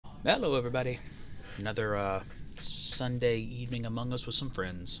Hello, everybody. Another Sunday evening among us with some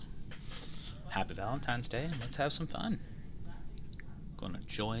friends. Happy Valentine's Day, and let's have some fun. Gonna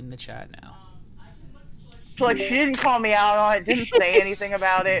join the chat now. Like, she didn't call me out on it, didn't say anything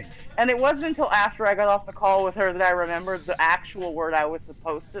about it, and it wasn't until after I got off the call with her that I remembered the actual word I was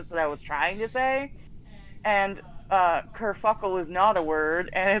supposed to that I was trying to say. And kerfuckle is not a word,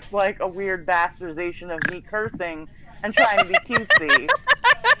 and it's like a weird bastardization of me cursing and trying to be cutesy.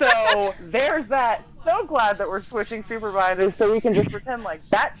 So there's that. So glad that we're switching supervisors so we can just pretend like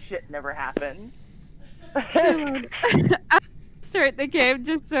that shit never happened. I start the game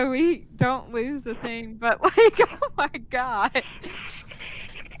just so we don't lose the thing, but like, oh my god.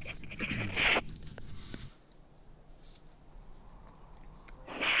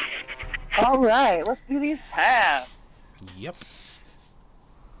 All right, let's do these tasks. Yep.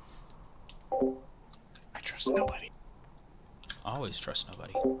 I trust nobody. Always trust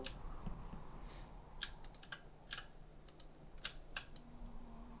nobody.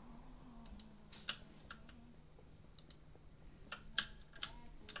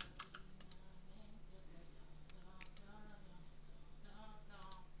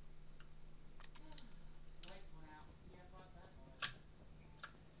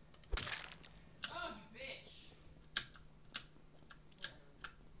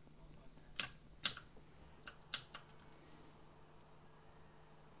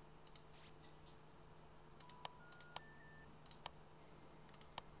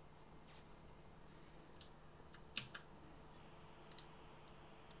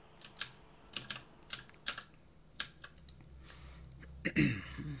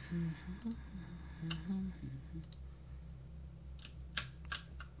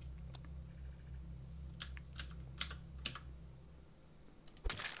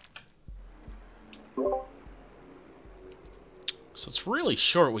 So it's really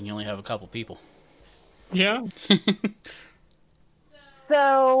short when you only have a couple people. Yeah.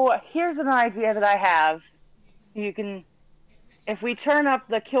 So here's an idea that I have. You can, if we turn up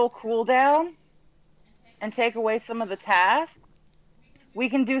the kill cooldown and take away some of the tasks, we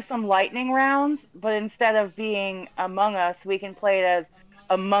can do some lightning rounds, but instead of being Among Us, we can play it as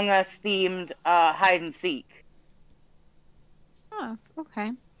Among Us themed hide and seek. Oh,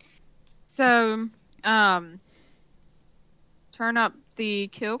 okay. So, turn up the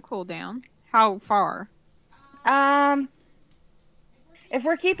kill cooldown. How far? If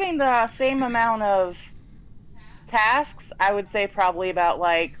we're keeping the same amount of tasks, I would say probably about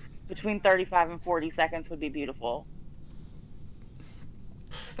like between 35 and 40 seconds would be beautiful.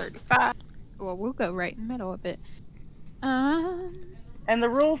 35. Well, we'll go right in the middle of it. And the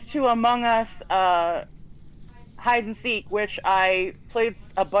rules to Among Us hide and seek, which I played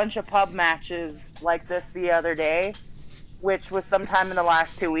a bunch of pub matches like this the other day, which was sometime in the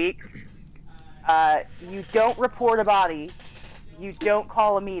last 2 weeks. You don't report a body. You don't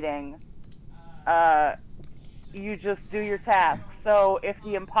call a meeting. You just do your tasks. So if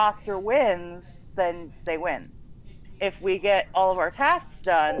the imposter wins, then they win. If we get all of our tasks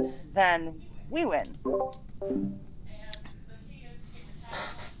done, then we win.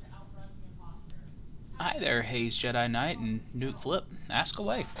 Hi there, Hayes Jedi Knight and Newt Flip. Ask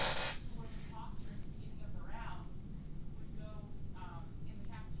away.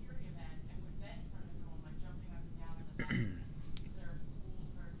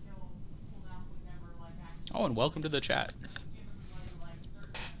 Oh, and welcome to the chat.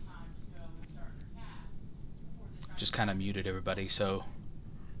 Just kind of muted everybody so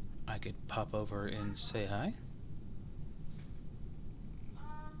I could pop over and say hi.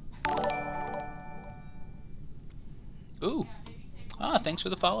 Ooh. Ah, thanks for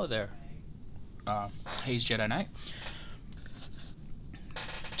the follow there. Hayes Jedi Knight.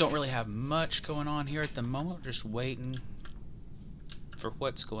 Don't really have much going on here at the moment. Just waiting for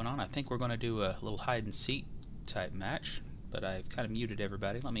what's going on. I think we're going to do a little hide and seek type match, but I've kind of muted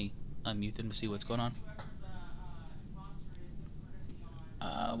everybody. Let me unmute them to see what's going on.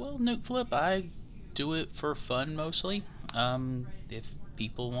 Well, Nuke Flip, I do it for fun mostly. If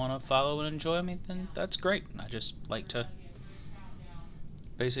people want to follow and enjoy me, then that's great. I just like to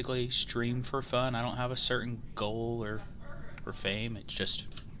basically stream for fun. I don't have a certain goal or fame. It's just,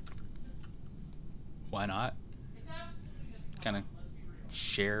 why not? Kind of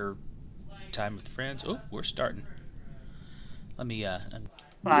share time with friends. Oh, we're starting. Let me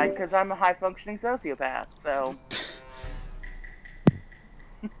Fine, because I'm a high functioning sociopath, so.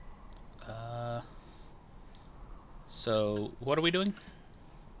 So what are we doing?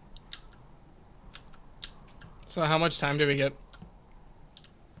 So how much time do we get?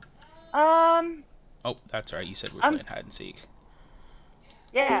 Oh, that's right. You said we're playing hide and seek.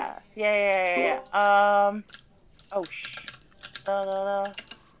 Yeah. Oh, da, da, da.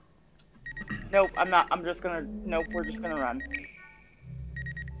 Nope, I'm not. I'm just gonna. Nope, we're just gonna run.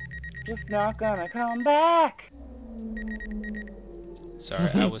 Just not gonna come back. Sorry,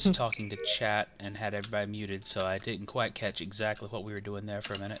 I was talking to chat and had everybody muted, so I didn't quite catch exactly what we were doing there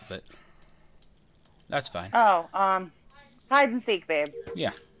for a minute, but that's fine. Oh, hide and seek, babe.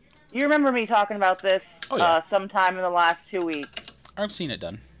 Yeah. You remember me talking about this Oh, yeah. sometime in the last 2 weeks. I've seen it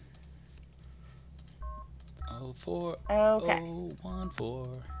done. 04 Okay.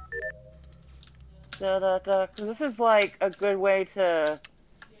 014. Da, da, da. 'Cause this is like a good way to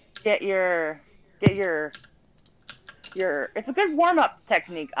get your it's a good warm-up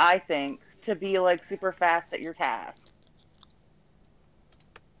technique, I think, to be like super fast at your task.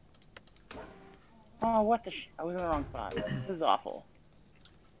 Oh, what the I was in the wrong spot. This is awful.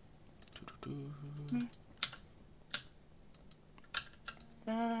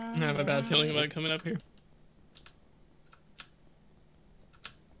 I have a bad feeling about coming up here.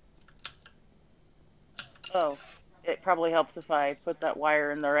 Oh, it probably helps if I put that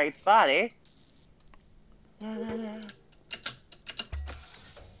wire in the right spot, eh? Run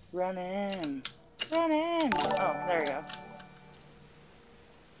in. Run in. Oh, there we go.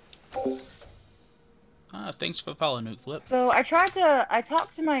 Thanks for following, Nuke Flip. So I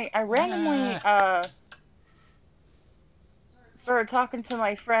randomly started talking to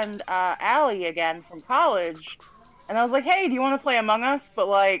my friend Allie again from college, and I was like, hey, do you want to play Among Us? But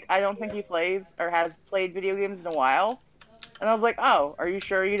like, I don't think he plays or has played video games in a while. And I was like, oh, are you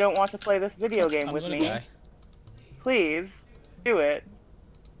sure you don't want to play this video game with me? Please, do it.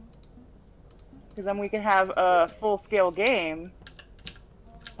 Because then we can have a full-scale game.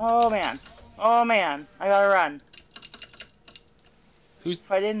 Oh man. Oh man, I gotta run.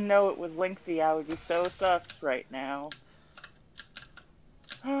 If I didn't know it was lengthy, I would be so sus right now.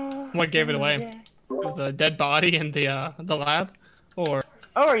 What gave it away? The dead body in the lab? Or...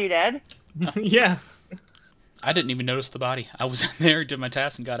 Oh, are you dead? Yeah. I didn't even notice the body. I was in there, did my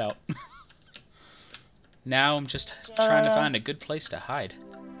task, and got out. Now I'm just trying to find a good place to hide.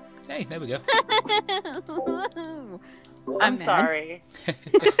 Hey, there we go. I'm sorry.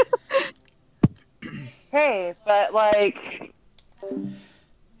 Hey, but like...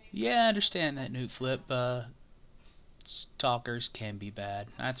 Yeah, I understand that, Nuke Flip. Stalkers can be bad.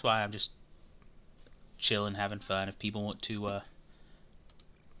 That's why I'm just chilling, having fun. If people want to,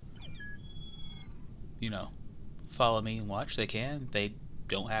 you know, follow me and watch, they can. They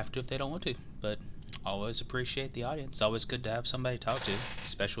don't have to if they don't want to. But always appreciate the audience. It's always good to have somebody to talk to,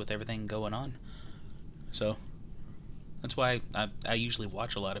 especially with everything going on. So that's why I usually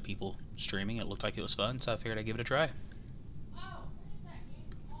watch a lot of people streaming. It looked like it was fun, so I figured I'd give it a try.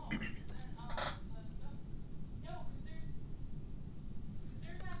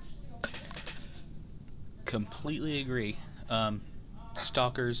 Completely agree.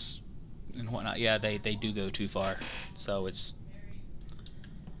 Stalkers and whatnot, yeah, they do go too far. So it's...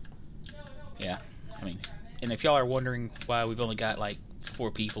 Yeah, I mean, and if y'all are wondering why we've only got like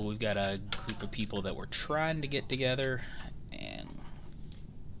 4 people, we've got a group of people that we're trying to get together, and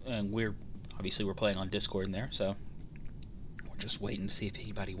we're obviously we're playing on Discord in there, so we're just waiting to see if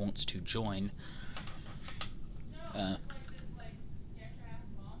anybody wants to join.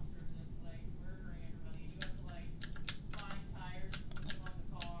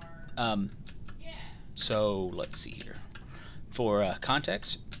 So let's see here. For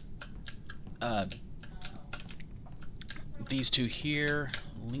context, these two here,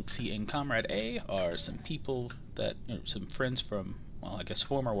 Linksy and Comrade A, are some people that, some friends from, well, I guess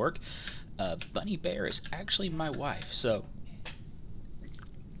former work. Bunny Bear is actually my wife, so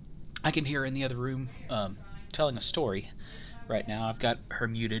I can hear her in the other room telling a story right now. I've got her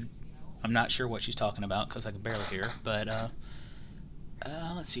muted. I'm not sure what she's talking about because I can barely hear her, but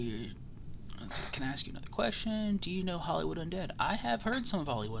let's see. Can I ask you another question? Do you know Hollywood Undead? I have heard some of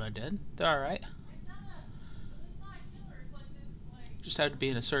Hollywood Undead. They're alright. Just have to be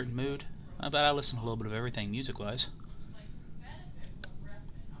in a certain mood. But I listen to a little bit of everything music-wise.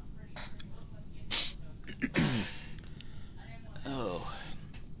 Oh.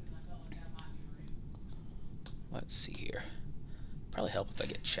 Let's see here. Probably help if I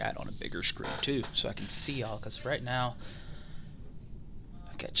get chat on a bigger screen too, so I can see y'all, because right now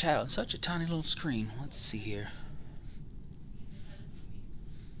I got chat on such a tiny little screen. Let's see here.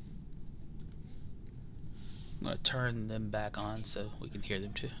 I'm gonna turn them back on so we can hear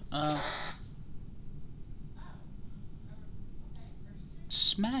them too.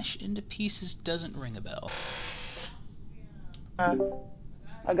 Smash into Pieces doesn't ring a bell.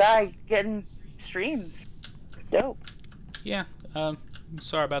 A guy getting streams. Dope. Yeah,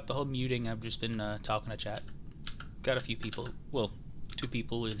 Sorry about the whole muting. I've just been talking to chat. Got a few people, well, 2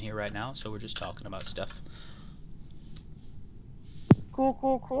 people in here right now, so we're just talking about stuff. Cool,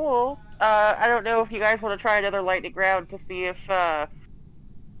 cool, cool. I don't know if you guys want to try another lightning round to see if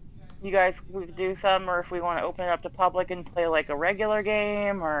you guys would do some, or if we want to open it up to public and play like a regular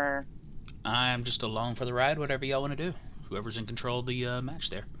game, or... I'm just along for the ride, whatever y'all want to do. Whoever's in control of the match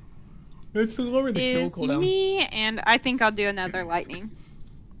there. Let's lower the kill Is cooldown. me, and I think I'll do another lightning.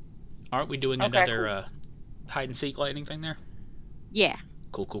 Aren't we doing Okay, another cool. hide and seek lightning thing there? Yeah.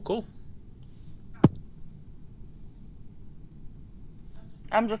 Cool, cool, cool.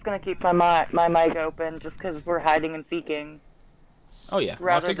 I'm just gonna keep my mic open just because we're hiding and seeking. Oh yeah, well,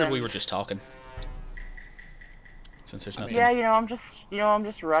 I Rather figured we than- were just talking. Since there's nothing. Yeah, I'm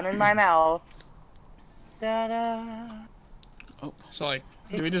just running my mouth. Da-da. So like,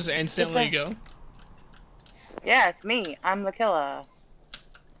 do we just instantly go? Yeah, it's me. I'm the killer.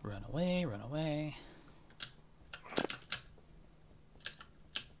 Run away, run away.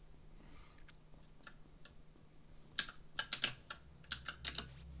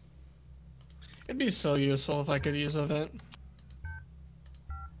 It'd be so useful if I could use a vent.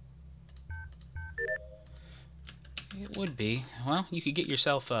 It would be. Well, you could get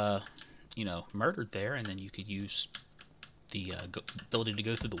yourself, you know, murdered there, and then you could use the ability to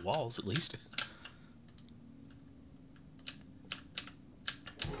go through the walls, at least.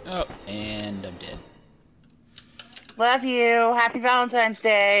 Oh, and I'm dead. Love you. Happy Valentine's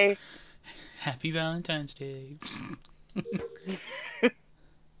Day. Happy Valentine's Day.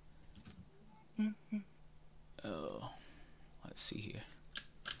 Oh, let's see here.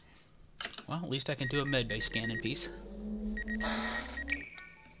 Well, at least I can do a med-based scan in peace.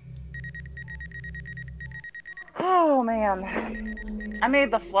 Oh man, I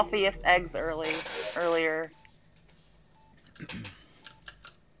made the fluffiest eggs earlier.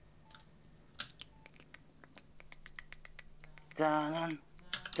 Dun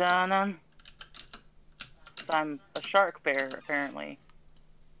dun dun. I'm a shark bear, apparently.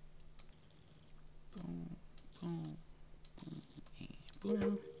 Boom, boom, boom,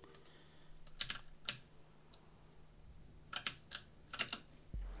 boom.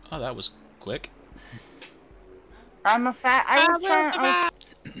 Oh, that was quick. I'm a fat. I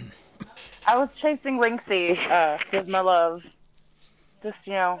was chasing Lynxie with my love. Just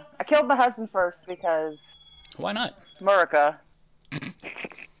I killed my husband first because Why not? Murica.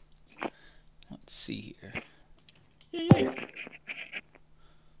 Let's see here. Yay.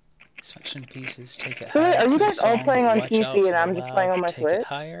 Section pieces, take it So wait, higher. are you Cool guys all song, playing on watch out PC for and the I'm just playing loud, on my take Switch? it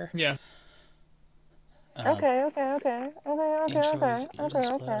higher. Yeah. Okay.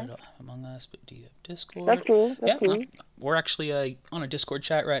 Among Us, but do you have Discord? That's cool. Yeah, That's cool. we're actually on a Discord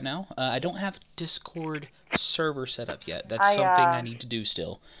chat right now. I don't have a Discord server set up yet. That's something I need to do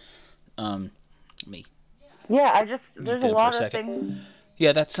still. Me. Yeah, there's a for a lot of second. things.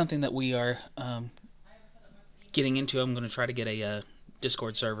 Yeah, that's something that we are getting into. I'm going to try to get a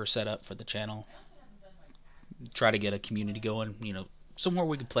Discord server set up for the channel. Try to get a community going, somewhere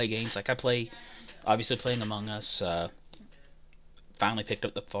we could play games. Like obviously playing Among Us. Finally picked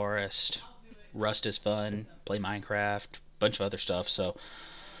up The Forest. Rust is fun. Play Minecraft. Bunch of other stuff. So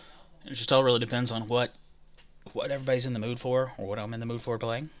it just all really depends on what everybody's in the mood for, or what I'm in the mood for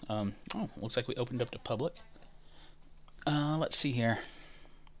playing. Looks like we opened up to public. Let's see here.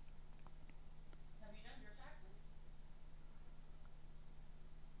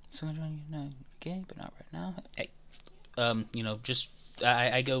 So game, but not right now. Hey, just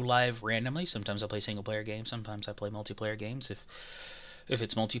I go live randomly. Sometimes I play single player games. Sometimes I play multiplayer games. If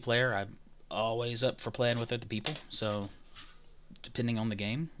it's multiplayer, I'm always up for playing with other people. So depending on the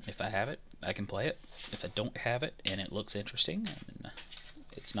game, if I have it, I can play it. If I don't have it and it looks interesting and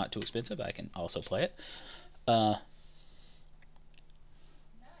it's not too expensive, I can also play it.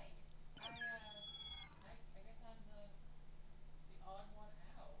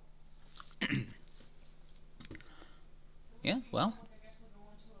 Yeah, well,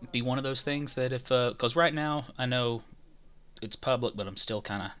 it'd be one of those things that if, because right now I know it's public, but I'm still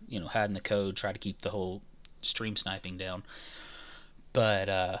kind of, hiding the code, try to keep the whole stream sniping down. But,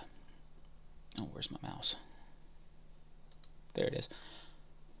 oh, where's my mouse? There it is.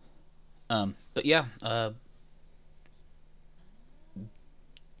 But yeah,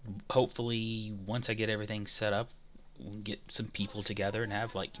 hopefully once I get everything set up, we'll get some people together and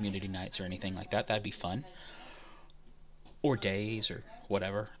have like community nights or anything like that. That'd be fun. Or days or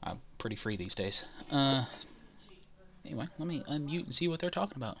whatever. I'm pretty free these days. Anyway, let me unmute and see what they're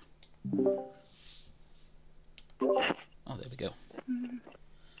talking about. Oh, there we go.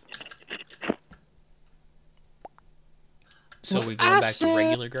 So we going back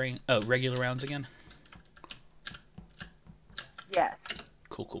to regular rounds again? Yes.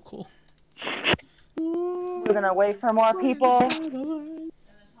 Cool, cool, cool. We're gonna wait for more people, and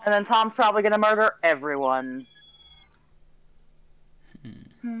then Tom's probably gonna murder everyone.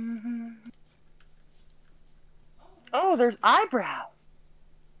 Oh, there's eyebrows.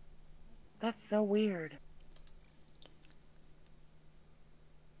 That's so weird.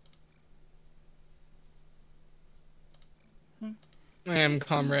 I am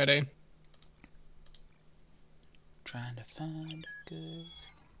comrade. Trying to find a good...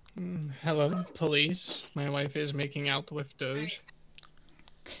 Hello, police. My wife is making out with Doge.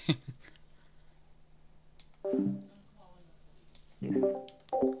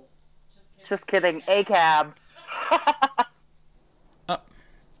 Just kidding. A cab. Oh,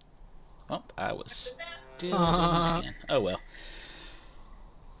 I was still doing the scan. Oh well.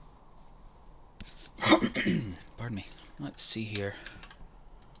 Pardon me. Let's see here.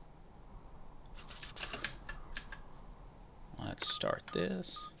 Let's start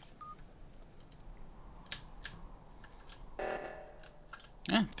this.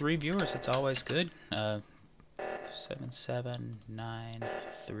 Yeah, 3 viewers. It's always good.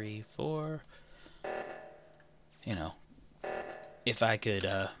 77934. You know, if I could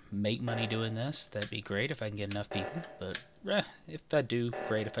make money doing this, that'd be great if I can get enough people. But if I do,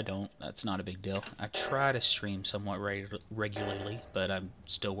 great. If I don't, that's not a big deal. I try to stream somewhat regularly, but I'm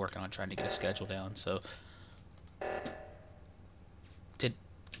still working on trying to get a schedule down. So,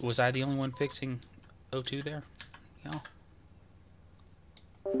 was I the only one fixing O2 there? Yeah.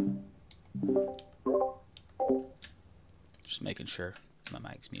 Just making sure my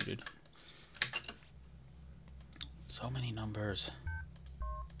mic's muted. So many numbers.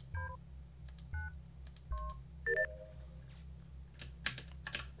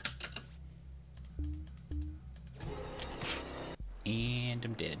 And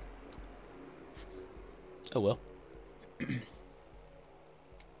I'm dead. Oh well.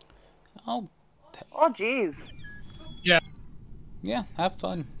 Oh, jeez. Yeah, have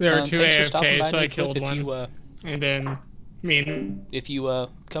fun. There are 2 thanks for stopping by, AFK, so I Nick. killed If one. you, And then, if you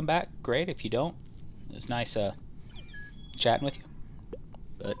come back, great. If you don't, it was nice chatting with you.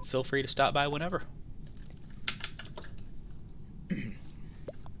 But feel free to stop by whenever.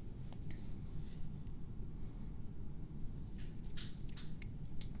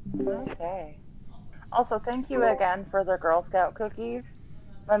 Okay. Also, thank you again for the Girl Scout cookies.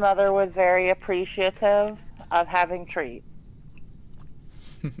 My mother was very appreciative of having treats.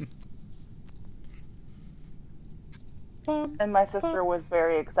 And my sister was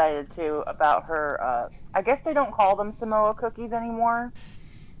very excited too about her, I guess they don't call them Samoa cookies anymore,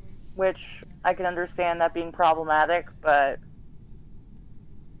 which I can understand that being problematic, but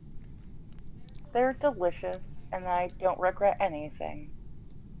they're delicious and I don't regret anything.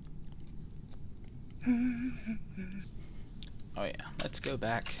 Oh yeah, let's go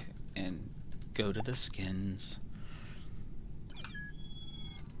back and go to the skins.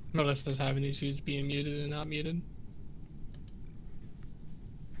 Melissa's having issues being muted and not muted.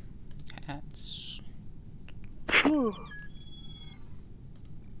 Hats.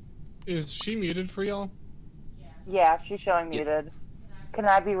 Is she muted for y'all? Yeah, she's showing muted. Can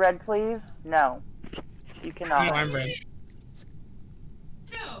I be red, please? No. You cannot. No, I'm red.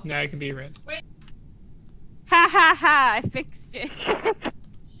 Now I can be red. Ha ha ha! I fixed it.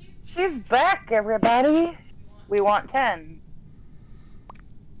 She's back, everybody. We want 10.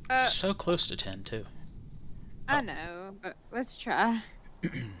 So close to 10 too. I know, but let's try.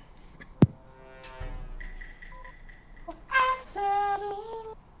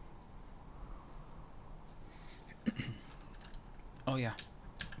 Oh yeah,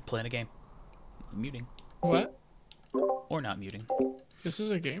 I'm playing a game. I'm muting. What? Or not muting. This is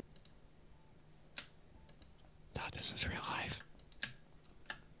a game? Thought this is real life.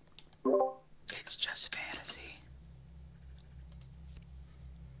 It's just fantasy.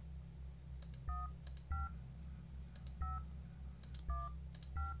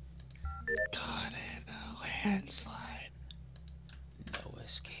 Caught in a landslide. No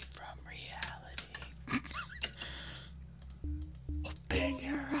escape from reality. Open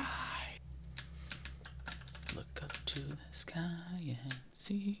your eye. Look up to the sky and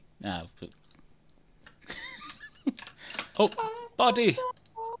see. Now, oh, body.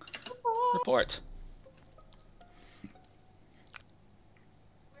 Report.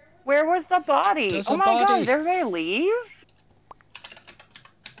 Where was the body? There's Oh a my body. god, did everybody leave?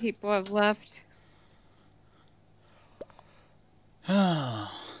 People have left.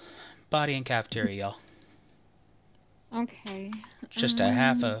 Body in cafeteria, y'all. Okay. Just a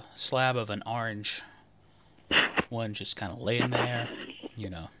half a slab of an orange. one just kind of laying there, you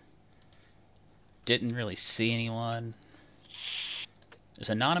know. Didn't really see anyone. Is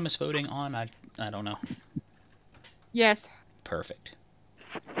anonymous voting on? I don't know. Yes. Perfect.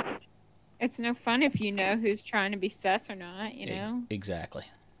 It's no fun if you know who's trying to be sus or not, you know? Exactly.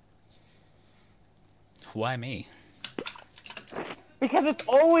 Why me? Because it's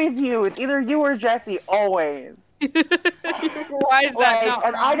always you. It's either you or Jesse, always. Why is that not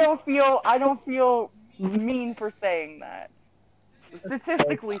and wrong? I don't feel mean for saying that.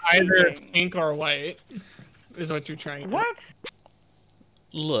 Statistically Either speaking. pink or white is what you're trying to do. What?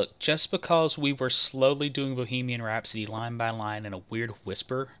 Look, just because we were slowly doing Bohemian Rhapsody line by line in a weird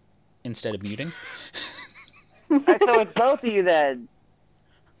whisper instead of muting. So it's both of you then.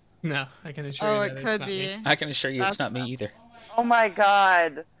 No, I can assure you it that it's could not be. me. I can assure you it's not me either. Oh my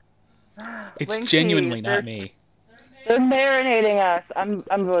god. It's Linky, genuinely not me. They're marinating us. I'm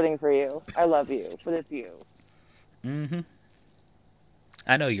voting for you. I love you, but it's you. Mm-hmm.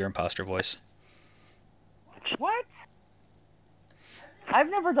 I know your imposter voice. What? I've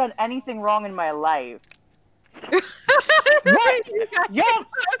never done anything wrong in my life. What?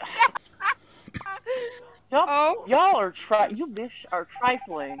 Y'all are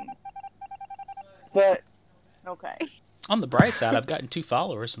trifling. But okay. On the bright side, I've gotten 2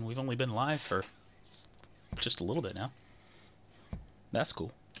 followers, and we've only been live for just a little bit now. That's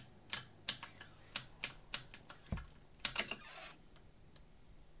cool.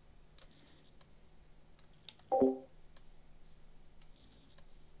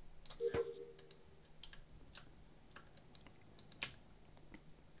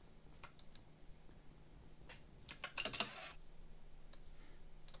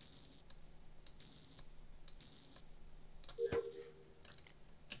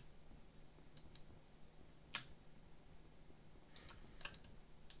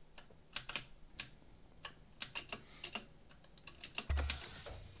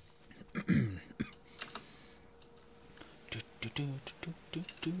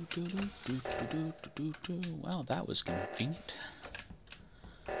 Well, that was convenient.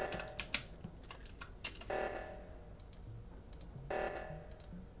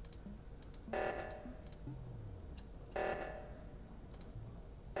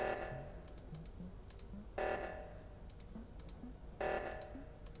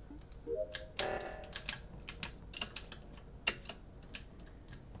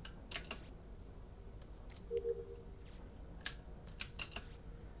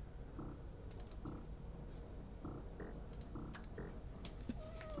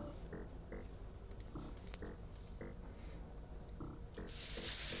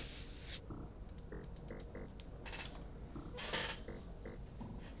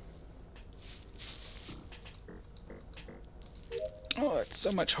 Oh, it's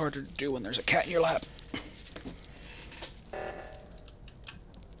so much harder to do when there's a cat in your lap.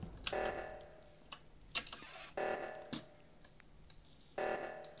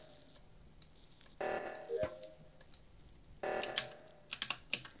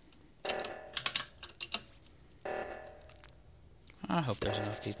 I hope there's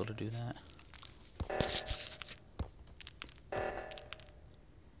enough people to do that.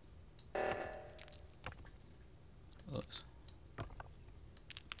 Oops.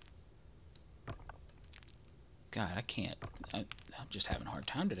 God, I can't. I'm just having a hard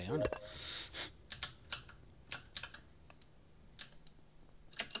time today, aren't I?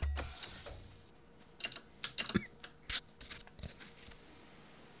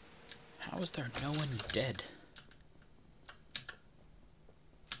 How is there no one dead?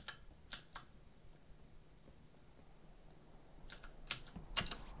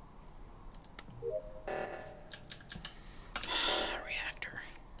 Reactor.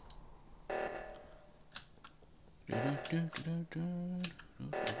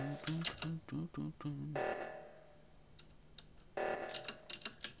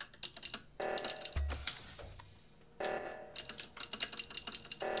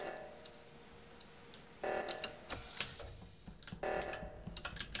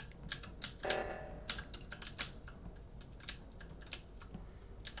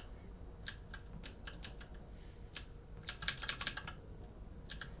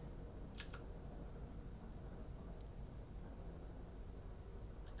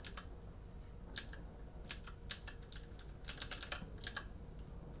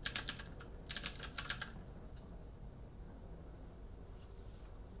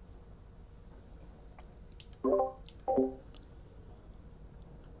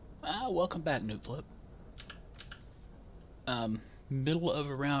 Welcome back, Noob Flip. Middle of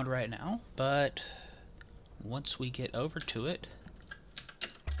a round right now, but once we get over to it,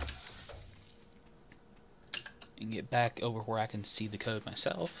 and get back over where I can see the code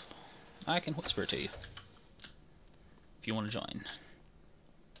myself, I can whisper to you if you want to join.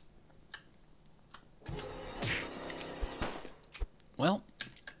 Well,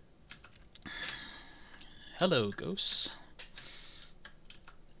 hello, ghosts.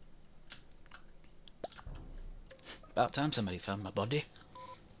 About time somebody found my body.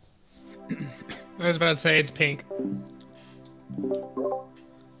 I was about to say it's pink.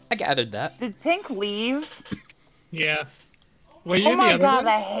 I gathered that. Did Pink leave? Yeah. Were you Oh my the other god, one?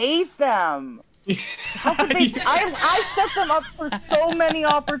 I hate them. How could they? I set them up for so many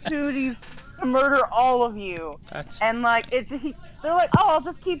opportunities to murder all of you, That's and like they're like, oh, I'll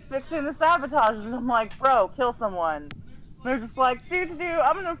just keep fixing the sabotages, and I'm like, bro, kill someone. And they're just like, I'm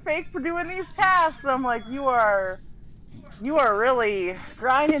gonna fake for doing these tasks. And I'm like, you are really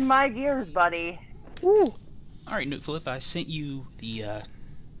grinding my gears, buddy. Woo. all right, Nuke Flip. I sent you the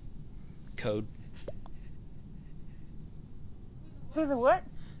code. Who's a what?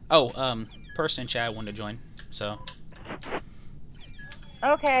 Oh, person in chat wanted to join, so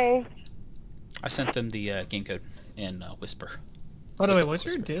Okay. I sent them the game code in Whisper. By the way, what's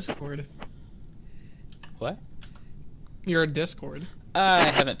your Discord? What? Your Discord. I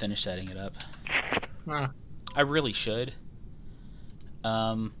haven't finished setting it up. Ah. I really should.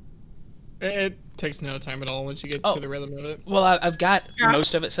 It takes no time at all once you get Oh. to the rhythm of it. Well, I've got Yeah.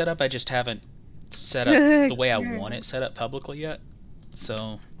 most of it set up. I just haven't set up the way I want it set up publicly yet.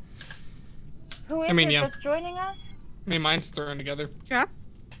 So, Who is I mean, it yeah. that's joining us? I mean, mine's thrown together. Drop.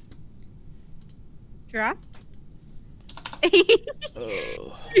 Drop.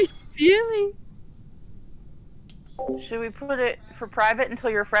 oh. You're silly. Should we put it for private until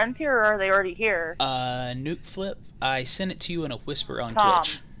your friends here, or are they already here? Nuke Flip. I sent it to you in a Whisper on Tom.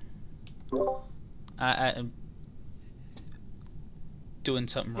 Twitch. I'm doing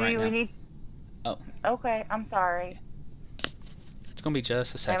something right now. We need? Oh. Okay, I'm sorry. It's gonna be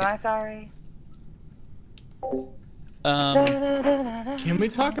just a Am second. I sorry? Can we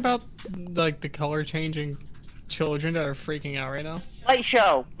talk about like the color changing children that are freaking out right now? Light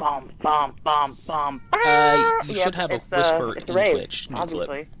show. Bum bum bum bum. You should have a Whisper it's in a rave, Twitch, Nuke Flip.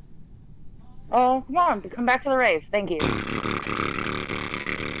 obviously. Oh, come on, come back to the rave. Thank you.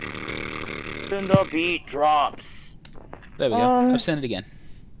 Then the beat drops. There we go. I've sent it again.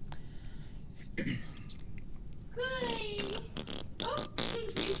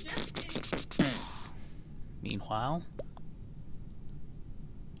 Meanwhile,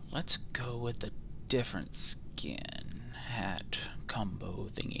 let's go with the different skin hat combo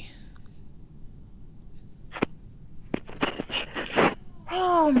thingy.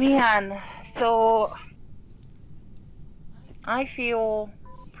 Oh man, so I feel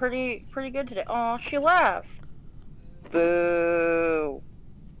pretty good today. Oh, she left. Boo.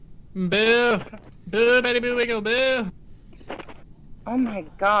 Boo! Boo, Betty Boo Wiggle, boo! Oh my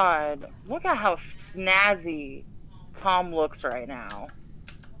god. Look at how snazzy Tom looks right now.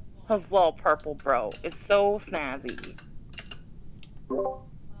 His little purple bro is so snazzy.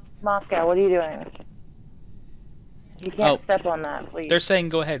 Moscow, what are you doing? You can't Oh. step on that, please. They're saying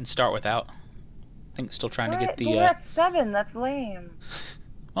go ahead and start without. I think still trying to get the. Well, that's 7. That's lame.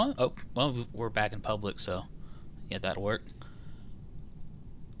 Well, we're back in public, so yeah, that'll work.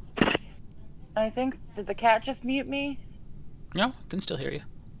 I think, did the cat just mute me? No, I can still hear you.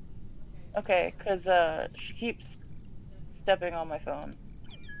 Okay, because she keeps stepping on my phone.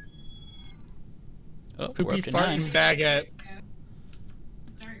 Oh, we're Poopy up to Fart 9. and Baguette.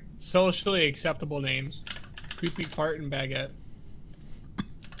 Socially acceptable names. Poopy Fart and Baguette.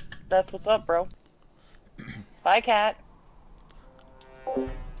 That's what's up, bro. Bye, cat.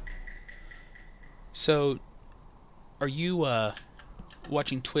 So, are you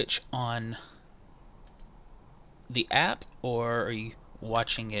watching Twitch on the app, or are you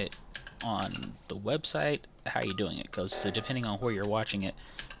watching it on the website? How are you doing it? Because depending on where you're watching it,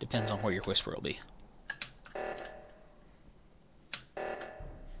 depends on where your whisper will be.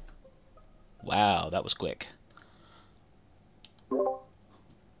 Wow, that was quick.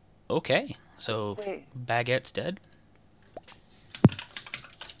 Okay, so Wait. Baguette's dead.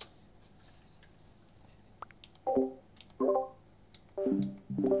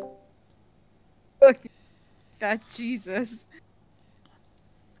 Look, that Jesus.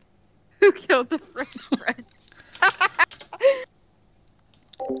 Who killed the French bread?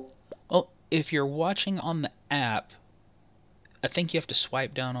 Well, if you're watching on the app, I think you have to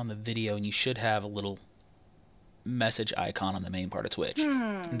swipe down on the video and you should have a little message icon on the main part of Twitch.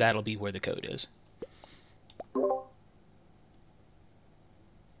 And that'll be where the code is.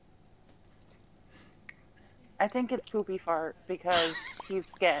 I think it's Poopy Fart because he's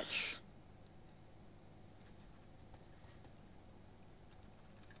sketch.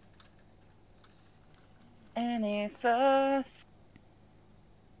 Jesus.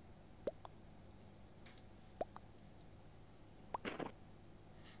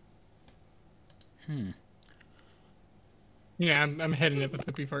 Yeah, I'm heading it with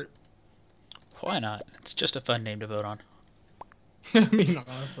Poopy Fart. Why not? It's just a fun name to vote on. I mean,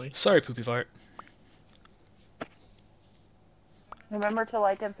 honestly. Sorry, Poopy Fart. Remember to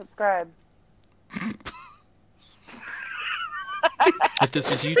like and subscribe. If this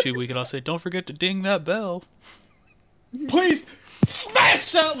was YouTube, we could all say, don't forget to ding that bell. Please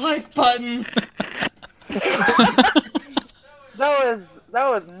smash that like button. That was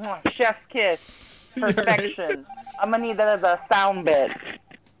mwah, chef's kiss. Perfection. Right. I'm gonna need that as a sound bit.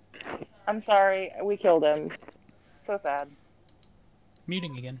 I'm sorry, we killed him. So sad.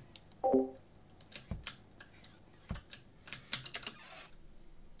 Muting again.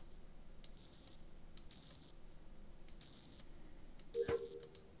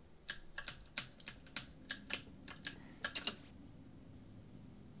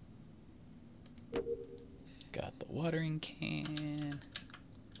 Got the watering can.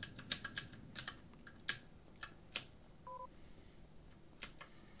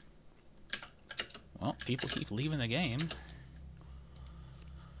 Well, people keep leaving the game.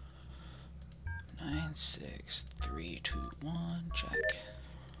 9, 6, 3, 2, 1, check.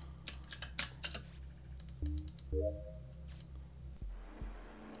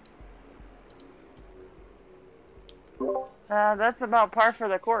 That's about par for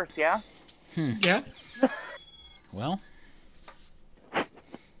the course, yeah? Yeah. Well,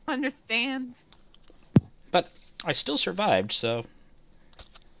 Understands. but I still survived, so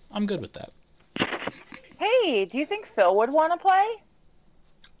I'm good with that. Hey, do you think Phil would want to play?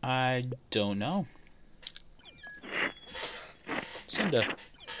 I don't know. Send a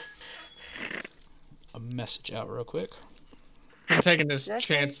message out real quick. I'm taking this Yes,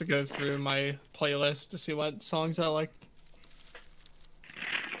 chance to go through my playlist to see what songs I like.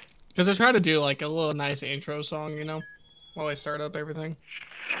 Because I try to do like a little nice intro song, you know, while I start up everything.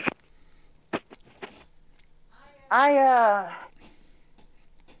 I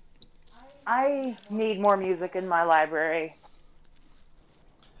need more music in my library.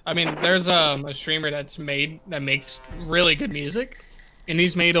 I mean, there's a streamer that makes really good music, and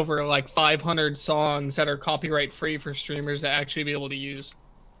he's made over like 500 songs that are copyright free for streamers to actually be able to use.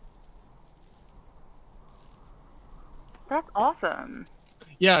 That's awesome.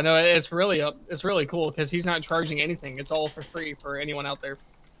 Yeah, no, it's really cool because he's not charging anything. It's all for free for anyone out there.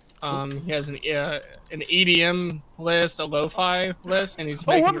 He has an EDM list, a lo-fi list, and he's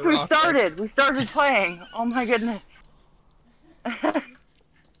making whoops, we started playing. Oh my goodness.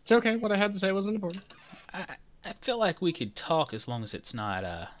 It's okay. What I had to say wasn't important. I feel like we could talk as long as it's not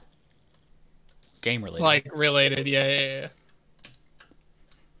game related. Like related, yeah.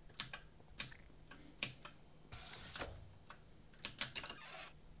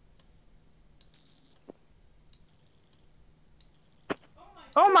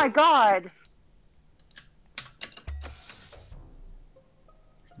 Oh my god.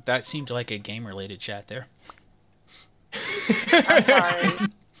 That seemed like a game related chat there. I'm sorry.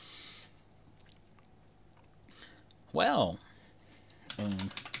 Well,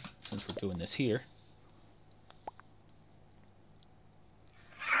 since we're doing this here.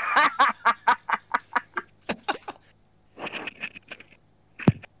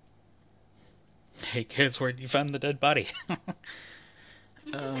 Hey kids, where'd you find the dead body?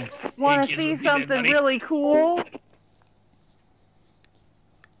 Want to kids, see look at that, something buddy. really cool?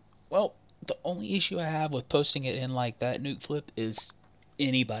 Well, the only issue I have with posting it in like that nuke flip is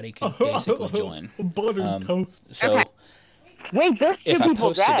anybody can basically join. Buttered toast. So Okay. Wait, there's two if I people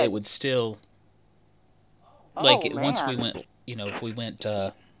posted dead. it would still Oh, like once we man. went, you know, if we went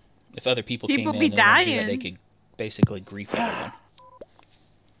if other people People came be in and went here, they dying. could basically grief everyone.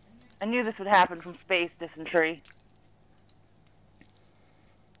 I knew this would happen from space dysentery.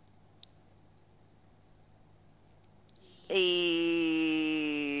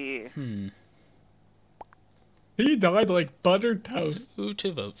 He died like buttered toast. Who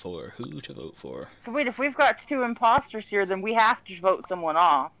to vote for? Who to vote for? So wait, if we've got two imposters here, then we have to vote someone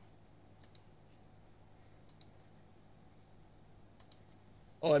off.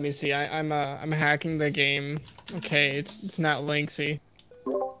 Oh, let me see. I'm hacking the game. Okay, it's not lengthy.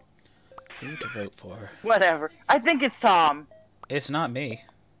 Who to vote for? Whatever. I think it's Tom. It's not me.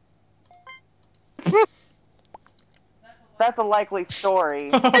 That's a likely story.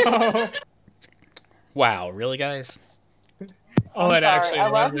 Wow, really, guys? Oh, I'm it sorry. actually I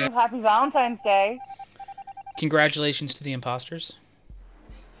love was. you. Happy Valentine's Day. Congratulations to the imposters.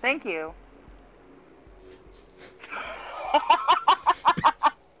 Thank you.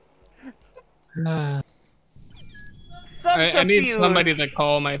 I need subterfuge. somebody to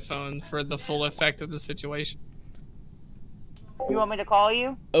call my phone for the full effect of the situation. You want me to call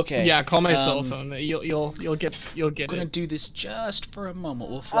you? Okay. Yeah, call my cell phone. You'll get I'm gonna it. do this just for a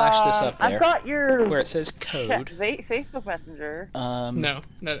moment. We'll flash this up there I've got your where it says code. Facebook Messenger. No,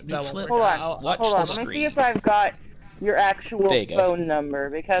 that won't Flip. work. Hold on. Watch Hold the on. Let me see screen. if I've got your actual There you go. phone number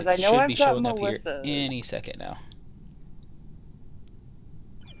because It I know should I've be got showing up here Melissa's. any second now.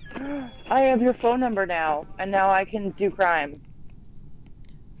 I have your phone number now, and now I can do crime.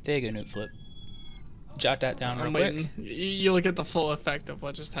 There you go, Newt Flip. Jot that down real I'm quick. waiting. You'll get the full effect of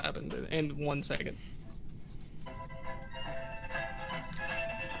what just happened in 1 second.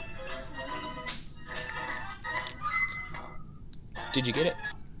 Did you get it?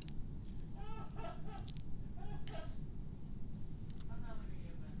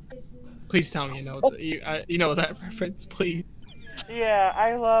 Please tell me you know you know that reference, please. Yeah,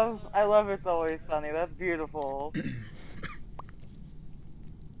 I love It's Always Sunny. That's beautiful.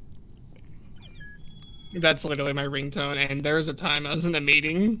 That's literally my ringtone. And there was a time I was in a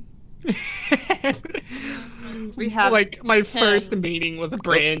meeting. We have like my 10. first meeting with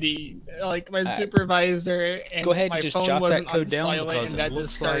Brandy, like my supervisor, and Go ahead and my just phone jot that wasn't code on down silent, because and it that looks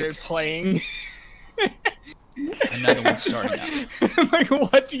just started like- playing. Another one's starting up. I'm like,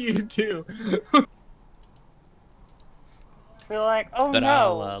 what do you do? Feel like, oh But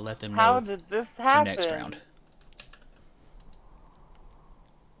no, I'll let them how know did this for happen? next round.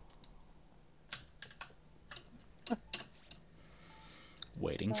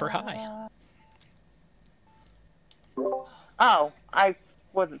 Waiting for high. Oh, I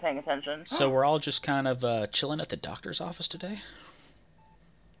wasn't paying attention. So we're all just kind of chilling at the doctor's office today?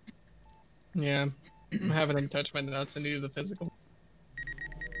 Yeah, I'm having him touch my nuts and do the physical.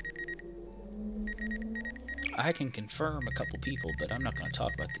 I can confirm a couple people, but I'm not going to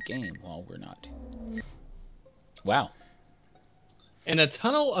talk about the game while we're not. Wow. In a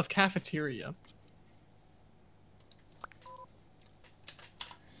tunnel of cafeteria.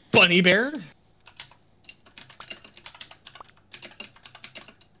 Bunny bear?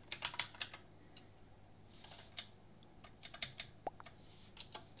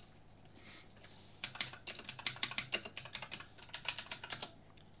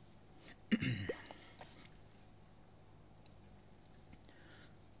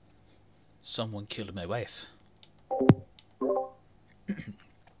 Someone killed my wife.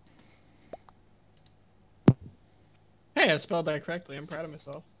 Hey, I spelled that correctly. I'm proud of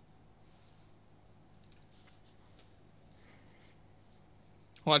myself.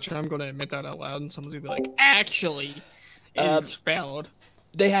 Watch, I'm going to admit that out loud, and someone's going to be like, actually, it's spelled.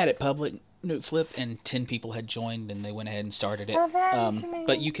 They had it public, Newt Flip, and 10 people had joined, and they went ahead and started it.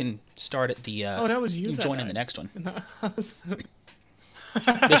 But you can start at the... oh, that was you. You that join in night. the next one. This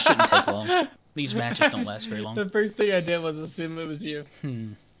This shouldn't take long. These matches don't last very long. The first thing I did was assume it was you.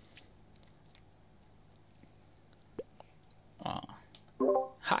 Aw.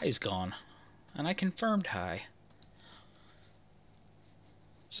 High's gone. And I confirmed high.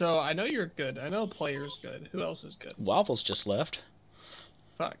 So, I know you're good. I know player's good. Who else is good? Waffles just left.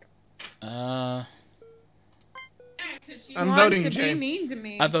 Fuck. Uh, She I'm wanted voting to Jay. be mean to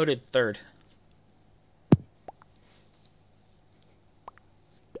me. I voted third.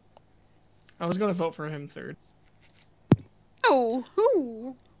 I was going to vote for him third. Oh,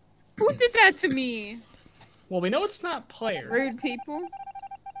 who? Who did that to me? Well, we know it's not player. Rude people.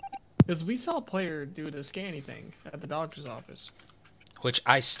 Because we saw player do the scanny thing at the doctor's office. Which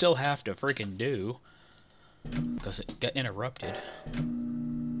I still have to freaking do. Because it got interrupted.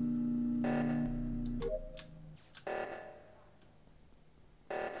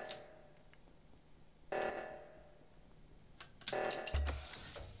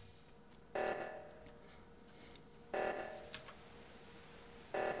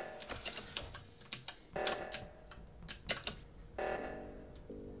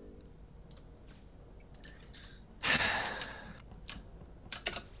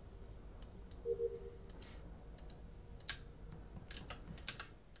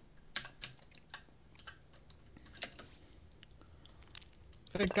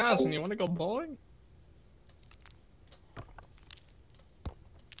 Hey, Carson, you want to go bowling?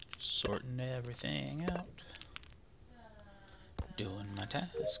 Sorting everything out. Doing my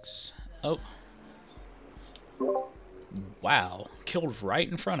tasks. Oh. Wow. Killed right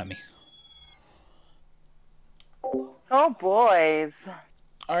in front of me. Oh boys.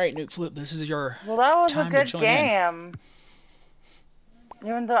 Alright, Nuke Flip, this is your Well, that was a time to good join in. game.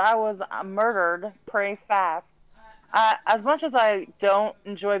 Even though I was murdered pretty fast. As much as I don't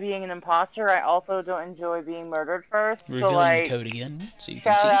enjoy being an imposter, I also don't enjoy being murdered first. So, Revealing like, the code again, so you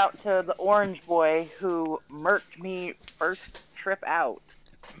can shout see. out to the orange boy who murked me first trip out.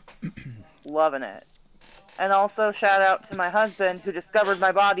 Loving it. And also shout out to my husband who discovered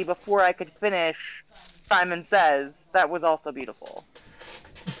my body before I could finish Simon Says. That was also beautiful.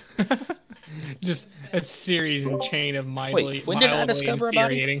 Just a series and chain of mildly, when did I mildly discover a body?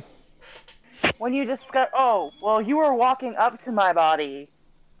 infuriating. When you discover... Oh, well, you were walking up to my body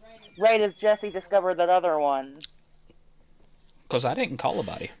right as Jesse discovered that other one. Because I didn't call a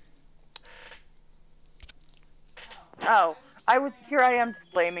body. Oh, here I am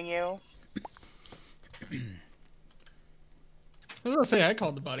just blaming you. I was gonna say I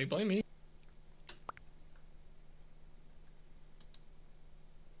called the body. Blame me.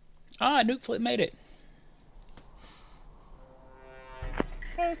 Ah, Nuke Flip made it.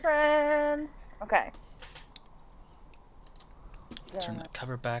 Hey, friend. Okay. Turn that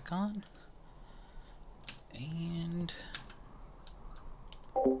cover back on. And...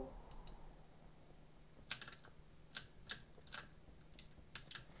 You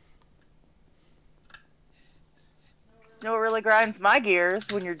know what really grinds my gears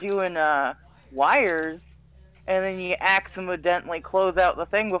when you're doing wires and then you accidentally close out the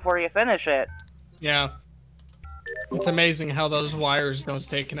thing before you finish it. Yeah. It's amazing how those wires don't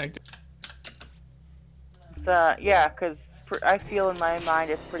stay connected. It's, yeah, because I feel in my mind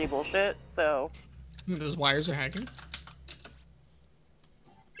it's pretty bullshit, so... Those wires are hacking.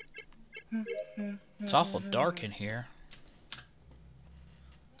 It's awful dark in here.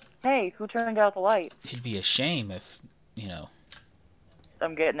 Hey, who turned out the light? It'd be a shame if, you know...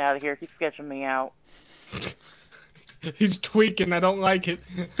 I'm getting out of here. He's sketching me out. He's tweaking. I don't like it.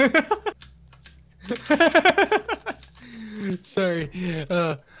 Sorry.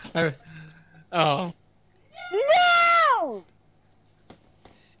 Oh. No!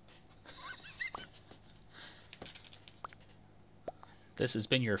 This has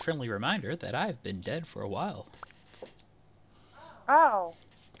been your friendly reminder that I've been dead for a while. Oh.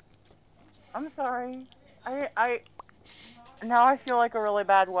 I'm sorry. Now I feel like a really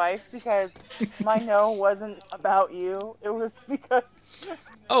bad wife because my no wasn't about you. It was because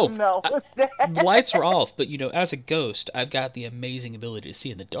Mel was dead. The lights were off, but you know, as a ghost, I've got the amazing ability to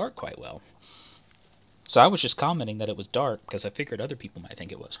see in the dark quite well. So I was just commenting that it was dark because I figured other people might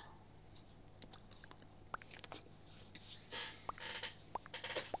think it was.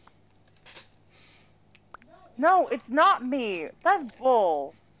 No, it's not me. That's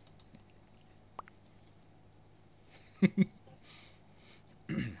bull.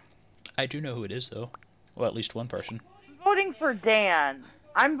 I do know who it is, though. Well, at least one person. I'm voting for Dan.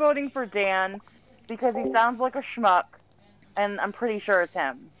 I'm voting for Dan because he sounds like a schmuck, and I'm pretty sure it's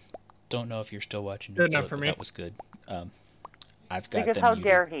him. Don't know if you're still watching. Good enough for me. That was good. I've got because them how muted.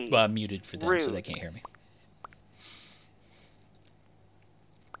 dare he? Well, I'm muted for them, Rude. so they can't hear me.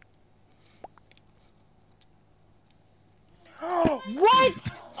 What?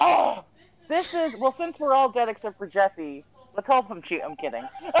 Oh, this is well. Since we're all dead except for Jesse, let's help him cheat. I'm kidding.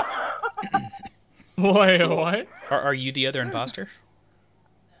 Wait, what? Are you the other imposter?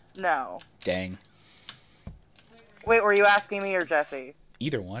 No. Dang. Wait, were you asking me or Jesse?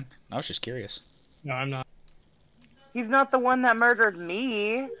 Either one. I was just curious. No, I'm not. He's not the one that murdered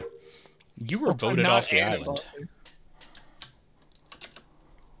me. You were voted Not off the Annabelle. island.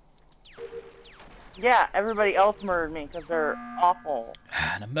 Yeah, everybody else murdered me because they're awful.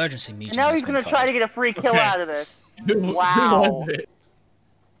 An emergency meeting. And now has he's been gonna try to called. get a free kill Okay. out of this. Who Wow. was it?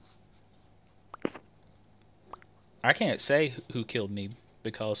 I can't say who killed me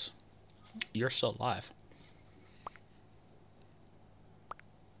because you're still alive.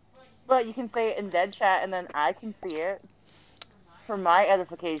 But you can say it in dead chat and then I can see it. For my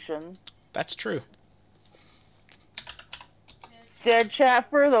edification. That's true. Dead chat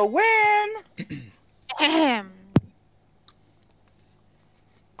for the win! Ahem.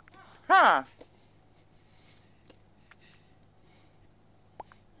 Huh.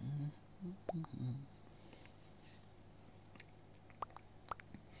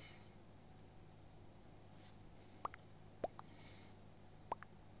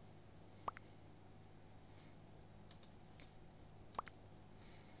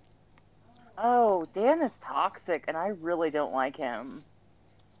 Oh, Dan is toxic, and I really don't like him.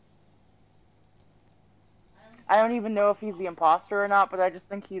 I don't even know if he's the imposter or not, but I just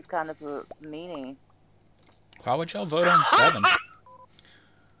think he's kind of a meanie. Why would y'all vote on 7?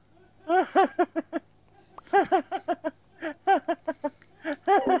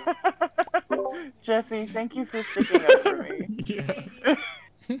 Jesse, thank you for sticking up for me. Yeah.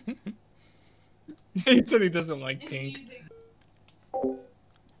 He said he doesn't like pink.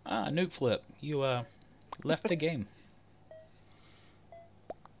 Ah, Nuke Flip, you left the game.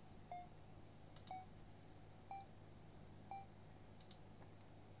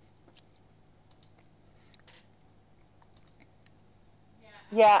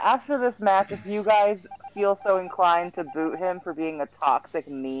 Yeah, after this match, if you guys feel so inclined to boot him for being a toxic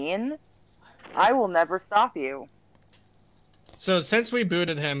mean, I will never stop you. So since we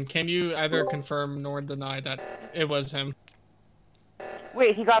booted him, can you either confirm nor deny that it was him?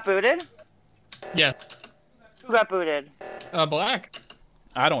 Wait, he got booted? Yeah. Who got booted? Black.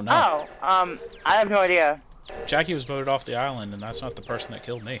 I don't know. Oh, I have no idea. Jackie was voted off the island, and that's not the person that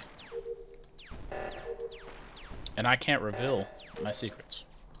killed me. And I can't reveal my secrets.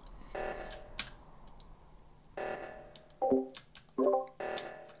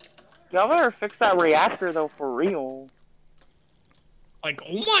 Y'all better fix that reactor, though, for real. Like,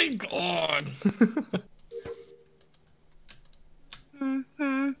 oh my god.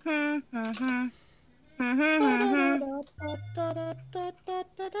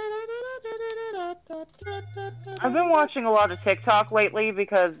 I've been watching a lot of TikTok lately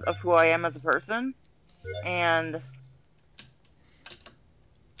because of who I am as a person, and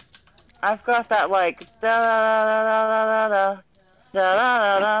I've got that like da da da da da da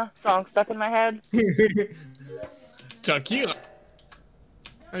da da song stuck in my head. Tequila.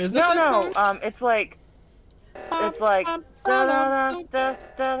 Is that No, it's like da da da da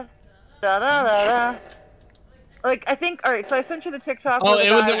da da da da. Like I think, all right. So I sent you the TikTok. Oh, where the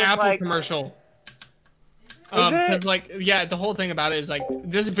it was guy an Apple like, commercial. it? Cause like, yeah, the whole thing about it is like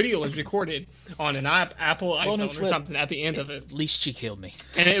this video was recorded on an Apple iPhone or something at the end of it, At least she killed me.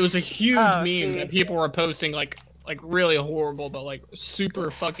 and it was a huge meme see. that people were posting like really horrible but like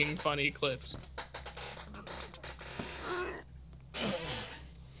super fucking funny clips.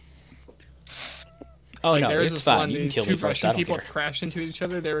 Oh Like, no, there was it's this one, fine. You can these kill two me first. I Russian don't people care. crashed into each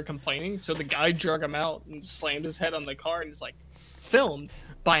other. They were complaining, so the guy drug him out and slammed his head on the car, and it's like filmed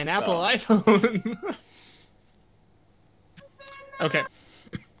by an Apple iPhone. Okay.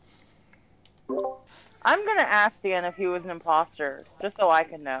 I'm gonna ask Dan if he was an imposter, just so I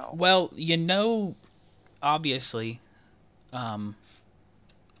can know. Well, you know, obviously, one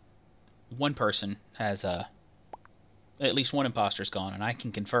person has at least one imposter's gone, and I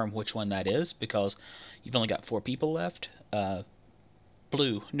can confirm which one that is because you've only got 4 people left.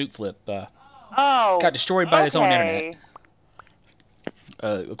 Blue Nuke Flip got destroyed by his own internet,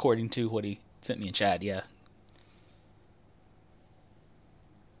 according to what he sent me in chat. Yeah.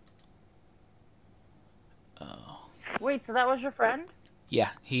 Wait, so that was your friend? Yeah,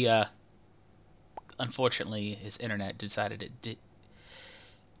 he unfortunately his internet decided it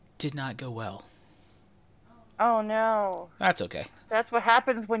did not go well. Oh no. That's okay. That's what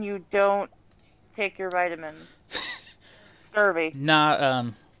happens when you don't take your vitamins. Scurvy.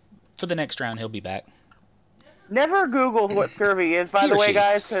 Nah, for the next round he'll be back. Never Googled what scurvy is, by He the or way, she.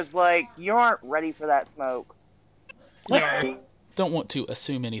 guys, because, like, you aren't ready for that smoke. Yeah. Don't want to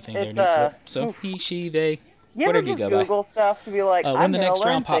assume anything It's, there, Nuke Flip. So he, she, they, You ever whatever you just go by. Google stuff to be like, When I'm the gonna next learn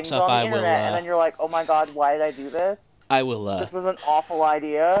round pops things up, on the I will, internet, and then you're like, oh my god, why did I do this? I will This was an awful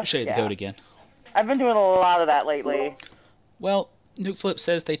idea. show you the Yeah. code again. I've been doing a lot of that lately. Well, Nuke Flip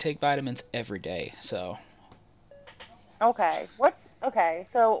says they take vitamins every day, so Okay, okay,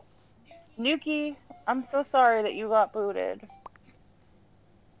 so, Nuki, I'm so sorry that you got booted.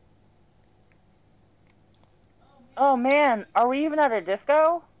 Oh man, are we even at a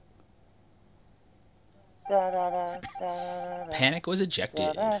disco? Da, da, da, da, da, Panic was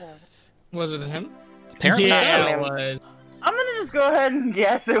ejected. da, da, da. Was it him? Apparently Yeah, so. it was. I'm gonna just go ahead and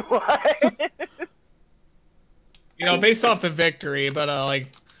guess it was. You know, based off the victory, but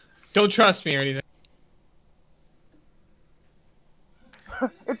like, don't trust me or anything.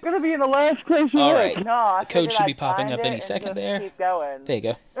 It's gonna be in the last place you All look. right. No, I The code figured should be I'd popping find up it any and second just there. Keep going. There you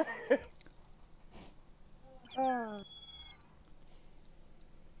go.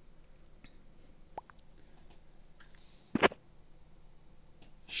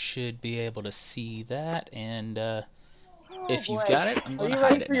 Should be able to see that, and if you've got it, I'm Are going you to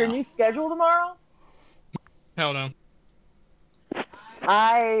hide ready it for your now. new schedule tomorrow? Hell no.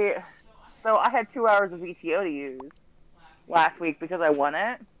 I had 2 hours of VTO to use last week because I won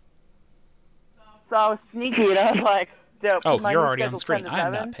it. So I was sneaky and I was like, dope. Oh, my you're new already on the schedule's 10 screen. to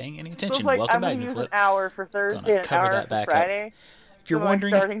I'm 7. not paying any So it's attention. like, Welcome I'm back, gonna Nuke use Flip. an hour for Thursday, an cover hour that for back up. Friday. If you're so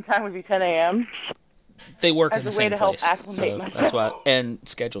wondering, my starting time would be 10 a.m. they work as in the a way same to help place, acclimate so myself. that's why. And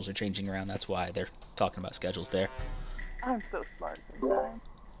schedules are changing around. That's why they're talking about schedules there. I'm so smart sometimes.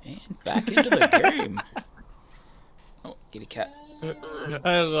 And back into the game. Oh, kitty cat.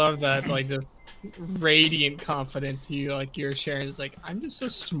 I love that. Like this. radiant confidence you're sharing. It's like, I'm just so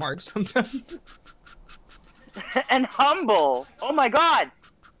smart sometimes. And humble. Oh my god.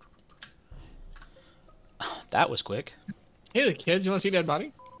 That was quick. Hey, the kids, you want to see a dead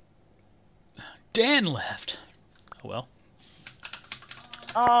body? Dan left. Oh well.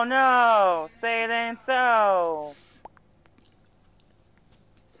 Oh no. Say it ain't so.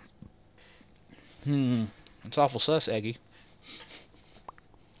 It's awful sus, Eggy.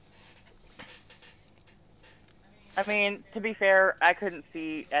 I mean, to be fair, I couldn't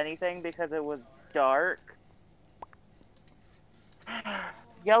see anything because it was dark.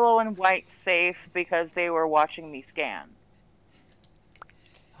 Yellow and white safe because they were watching me scan.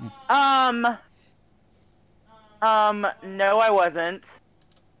 No, I wasn't.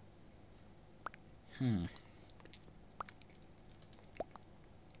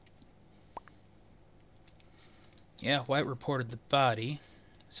 Yeah, White reported the body.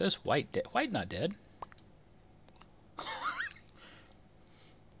 It says White dead. White not dead.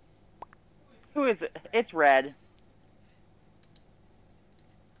 Who is it? It's Red.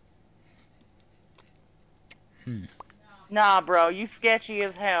 Nah, bro, you sketchy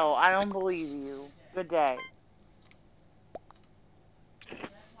as hell. I don't believe you. Good day.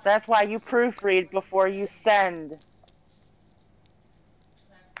 That's why you proofread before you send.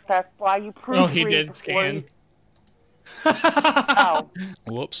 That's why you proofread. Oh, he did scan. Oh.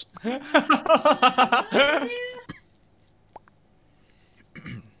 Whoops.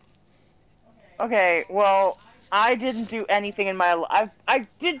 Okay, well, I didn't do anything in my life. I've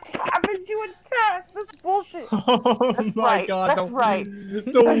been doing tests. This bullshit. Oh That's my right. god. That's right. The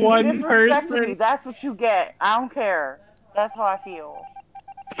Because you one disrespected me. person. That's what you get. I don't care. That's how I feel.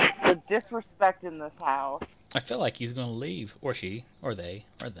 The disrespect in this house. I feel like he's gonna leave, or she, or they,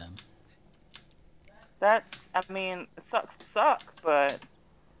 or them. That's, I mean, it sucks to suck, but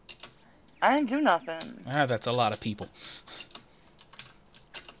I didn't do nothing. Ah, that's a lot of people.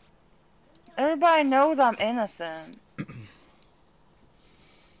 Everybody knows I'm innocent.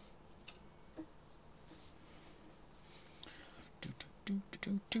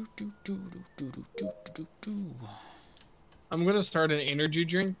 I'm gonna start an energy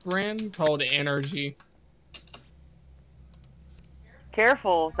drink brand called Energy.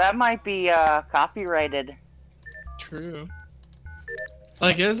 Careful, that might be copyrighted. True.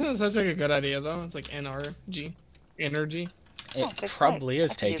 Like, isn't it such like a good idea though? It's like NRG, energy. It Oh, big probably fight.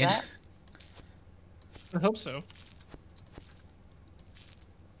 is I can do taken. that. I hope so.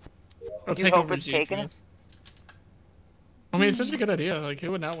 I'll You take hope over it's G. taken? I mean, it's such a good idea. Like,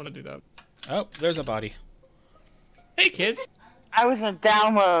 who would not want to do that? Oh, there's a body. Hey, kids. I was in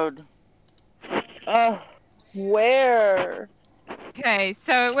download. Where? Okay,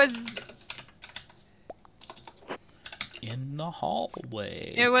 so it was In the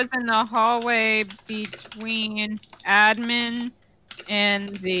hallway. in the hallway between admin and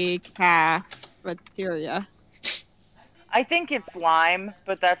the cafeteria. I think it's Lime,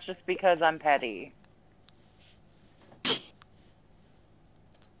 but that's just because I'm petty.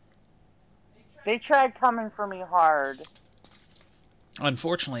 They tried coming for me hard.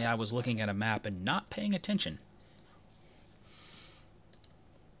 Unfortunately, I was looking at a map and not paying attention.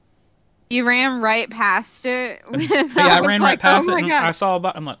 You ran right past it. Yeah, I ran right past oh it. my And God. I saw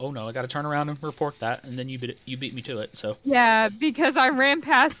about. I'm like, oh no, I got to turn around and report that. And then you beat me to it. So. Yeah, because I ran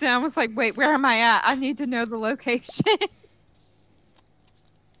past it. I was like, wait, where am I at? I need to know the location.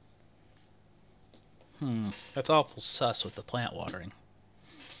 That's awful sus with the plant watering.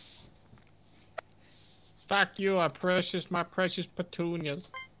 Fuck you, my precious petunias.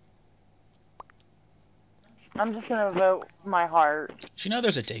 I'm just gonna vote my heart. Do you know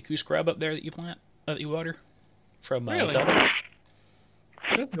there's a Deku scrub up there that you plant, that you water? From Really? Zelda?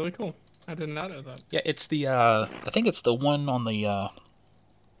 That's really cool. I did not know that. Yeah, it's the, I think it's the one on the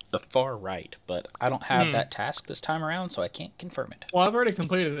far right, but I don't have that task this time around, so I can't confirm it. Well, I've already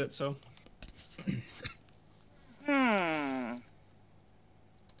completed it, so.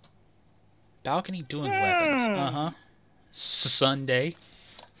 Balcony doing weapons. Uh-huh. Sunday.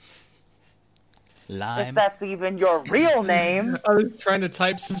 If Lime. that's even your real name. I was trying to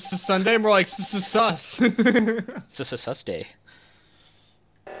type Sunday, more like sus. It's a sus day.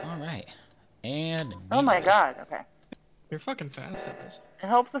 Alright. And... Oh my god, okay. You're fucking fast at this. It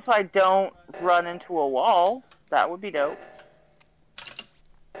helps if I don't run into a wall. That would be dope.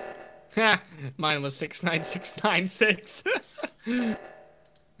 Ha! Mine was 69696.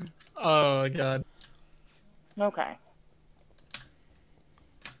 Oh my god. Okay.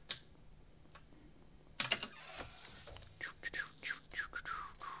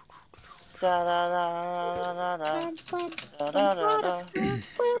 Da da da da da da da da da da.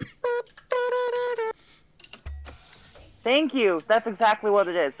 Thank you. That's exactly what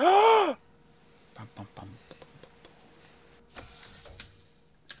it is. Bum, bum, bum.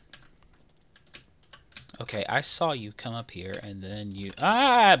 Okay, I saw you come up here, and then you...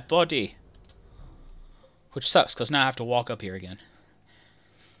 Ah, body! Which sucks, because now I have to walk up here again.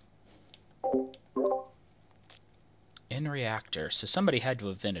 In reactor. So somebody had to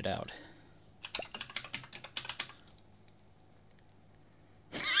have vented out.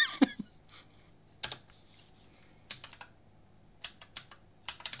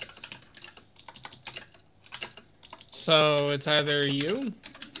 So it's either you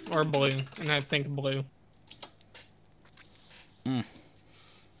or blue, and I think blue.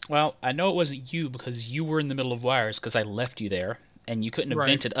 Well, I know it wasn't you because you were in the middle of wires because I left you there, and you couldn't have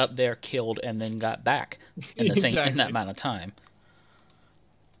vented up there, killed, and then got back in the same in that amount of time.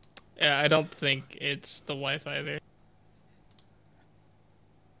 Yeah, I don't think it's the Wi-Fi there.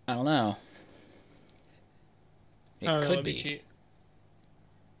 I don't know. It Oh, no, could let me be. cheat.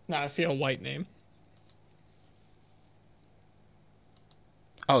 No, I see a white name.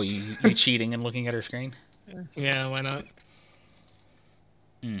 Oh, you cheating and looking at her screen? Yeah, why not?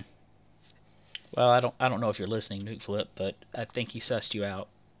 Well, I don't know if you're listening, Nuke Flip, but I think he sussed you out.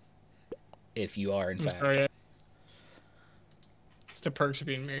 If you are, in fact. Sorry. It's the perks of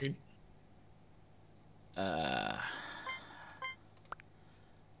being married. I'm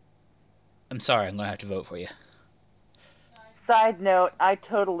sorry, I'm gonna have to vote for you. Side note, I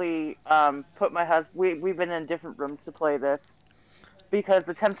totally put my husband... We've been in different rooms to play this. Because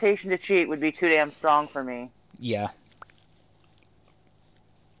the temptation to cheat would be too damn strong for me. Yeah.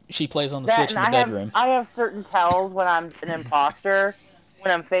 She plays on the Switch in the bedroom. I have certain tells when I'm an imposter,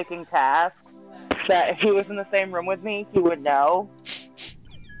 when I'm faking tasks, that if he was in the same room with me, he would know.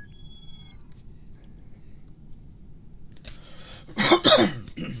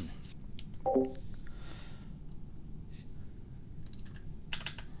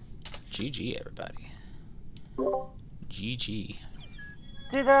 GG, everybody. GG.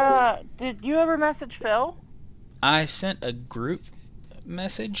 Did you ever message Phil? I sent a group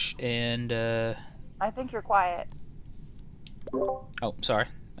message, and I think you're quiet. oh, sorry,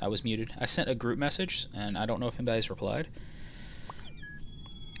 I was muted. I sent a group message, and I don't know if anybody's replied.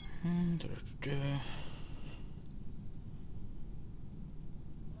 You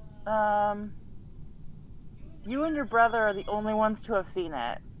and your brother are the only ones to have seen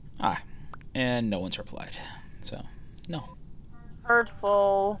it. Ah, and no one's replied. So, no.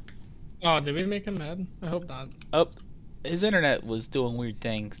 Hurtful. Oh, did we make him mad? I hope not. Oh, his internet was doing weird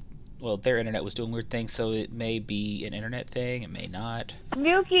things. Well, their internet was doing weird things, so it may be an internet thing, it may not.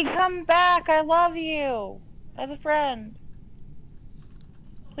 Nuki, come back! I love you! As a friend.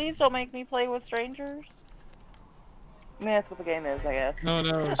 Please don't make me play with strangers. I mean, that's what the game is, I guess. No,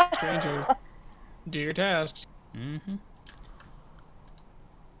 strangers. Do your tasks. Mm-hmm.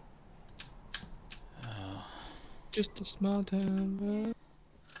 Oh. Just a small town.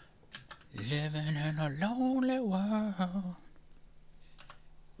 Living in a lonely world.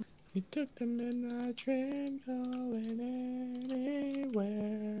 We took the midnight train going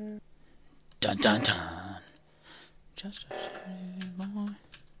anywhere. Dun dun dun. Just a city boy.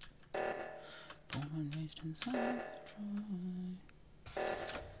 Born and raised inside Detroit.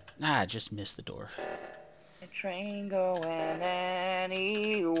 Ah, I just missed the door. A train going anywhere.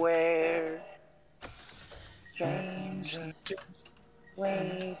 Stranger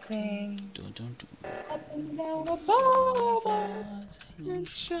waiting. Dun dun dun. Up and down above us. In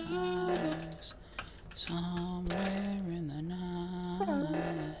shadows, somewhere in the night.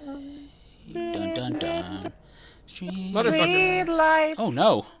 Dun dun dun. Street Motherfucker. lights. Oh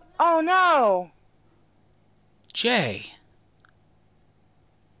no, Oh no! Jay.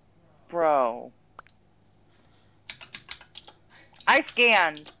 Bro. I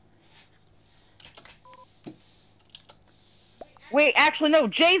scanned. Wait, actually no,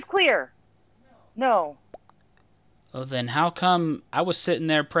 Jay's clear. No. Well then, how come I was sitting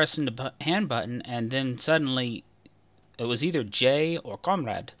there pressing the hand button, and then suddenly it was either Jay or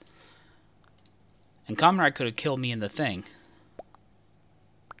Comrade, and Comrade could have killed me in the thing.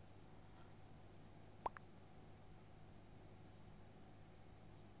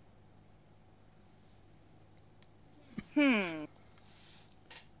 I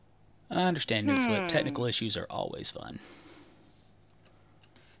understand, Nuke Flip. Technical issues are always fun.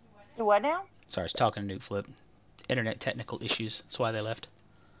 Do what now? Sorry, I was talking to Nuke Flip. Internet technical issues. That's why they left.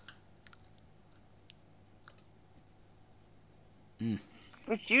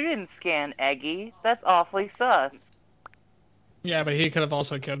 But you didn't scan Eggy. That's awfully sus. Yeah, but he could have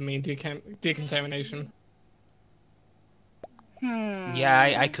also killed me. Decontamination.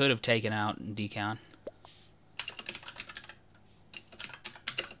 Yeah, I could have taken out Decon.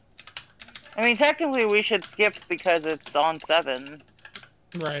 I mean, technically we should skip because it's on 7.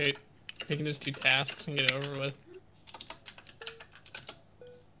 Right. You can just do tasks and get it over with.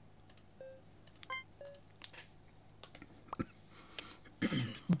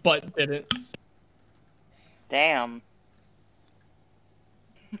 But didn't. Damn.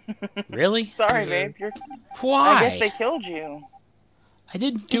 Really? Sorry, These are- babe. Why? I guess they killed you. I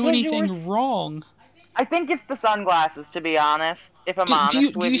didn't do Because you anything were wrong. I think it's the sunglasses, to be honest. If I'm honest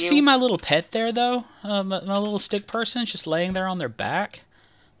Do with you see my little pet there, though? My little stick person just laying there on their back?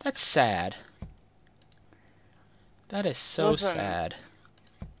 That's sad. That is so Listen. sad.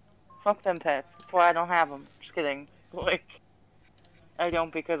 Fuck them pets. That's why I don't have them. Just kidding. Like, I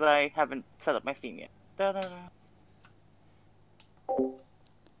don't because I haven't set up my Steam yet. Da-da-da.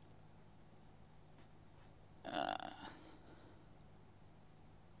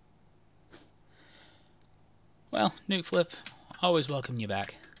 Well, Nuke Flip, always welcome you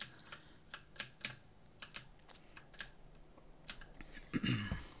back.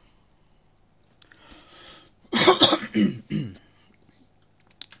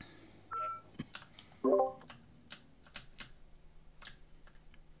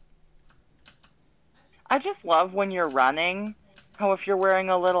 I just love when you're running, how if you're wearing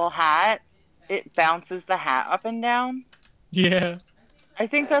a little hat, it bounces the hat up and down. Yeah. I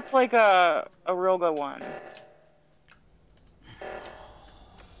think that's like a real good one.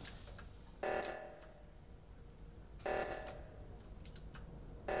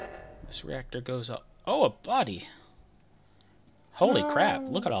 This reactor goes up. Oh, a body. Holy crap,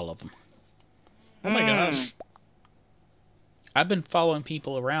 look at all of them. Oh my gosh. I've been following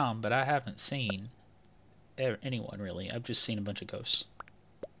people around, but I haven't seen anyone really. I've just seen a bunch of ghosts.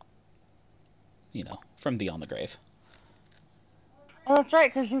 You know, from beyond the grave. Oh, that's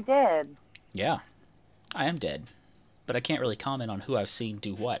right, because you did. Yeah, I am dead. But I can't really comment on who I've seen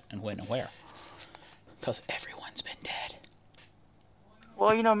do what and when and where. Because everyone's been dead.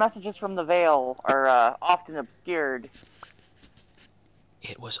 Well, you know, messages from the Veil are often obscured.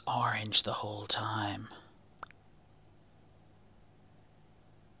 It was orange the whole time.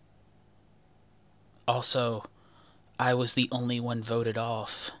 Also, I was the only one voted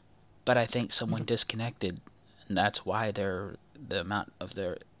off. But I think someone disconnected. And that's why the amount of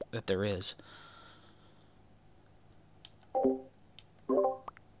that there is.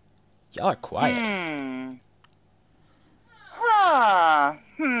 Y'all are quiet. Huh.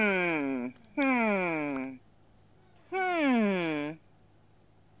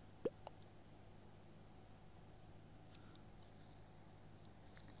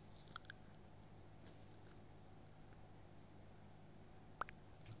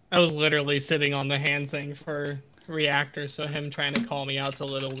 I was literally sitting on the hand thing for reactor, so him trying to call me out's a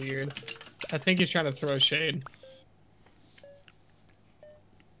little weird. I think he's trying to throw shade.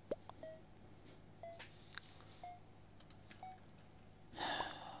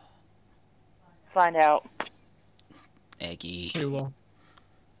 Find out. Eggy. We will.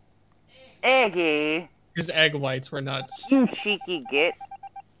 Eggy. His egg whites were nuts. You cheeky git.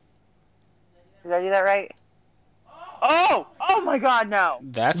 Did I do that right? Oh! Oh my god, no!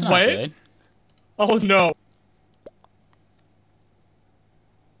 That's not What? good. Oh no.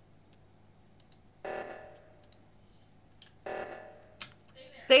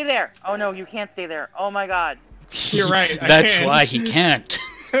 Stay there! Oh no, you can't stay there. Oh my god. You're right. I That's can. why he can't.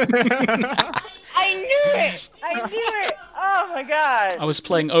 I knew it! I knew it! Oh my god. I was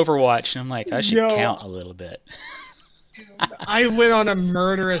playing Overwatch and I'm like, I should Yo. count a little bit. I went on a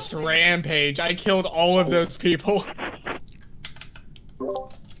murderous rampage. I killed all of those people.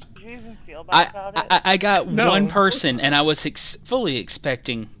 Did you even feel bad about it? I got No. one person and I was fully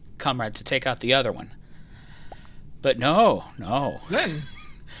expecting Comrade to take out the other one. But no. Then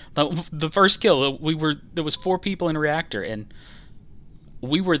The first kill, there was 4 people in reactor and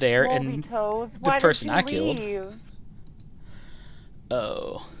we were there Moldy and toes, the why did person you I killed. leave?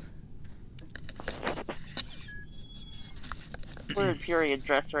 Oh. Weird period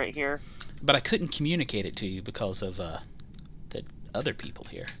dress right here. But I couldn't communicate it to you because of the other people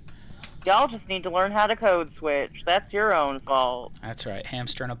here. Y'all just need to learn how to code switch. That's your own fault. That's right,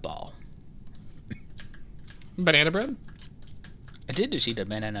 hamster and a ball. banana bread. I did just eat a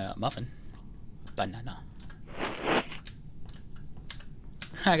banana muffin. Banana.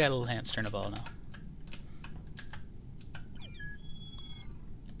 I got a little hamster and a ball now.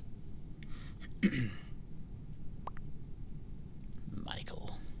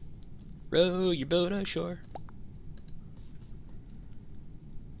 Michael. Row your boat ashore.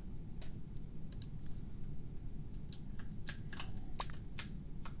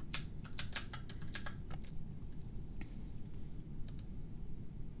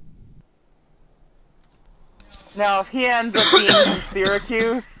 Now, if he ends up being from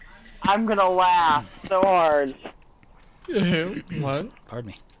Syracuse, I'm gonna laugh so hard. What? Pardon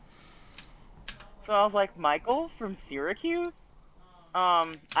me. So I was like, Michael from Syracuse?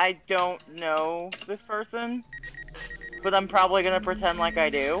 I don't know this person, but I'm probably gonna pretend like I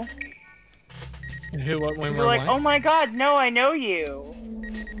do. Who? What? When? Be Where? like, Why? oh my god, no, I know you.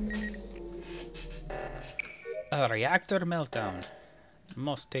 A reactor meltdown.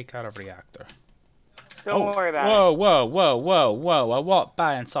 Must take out a reactor. Don't worry about whoa, whoa, whoa, whoa, whoa. I walked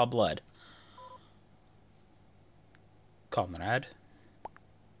by and saw blood. Comrade.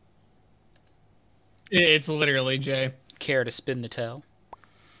 It's literally Jay. Care to spin the tale?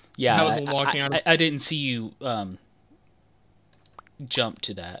 Yeah, I was walking out. I didn't see you jump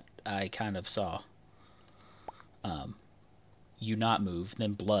to that. I kind of saw you not move,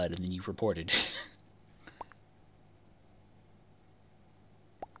 then blood, and then you reported.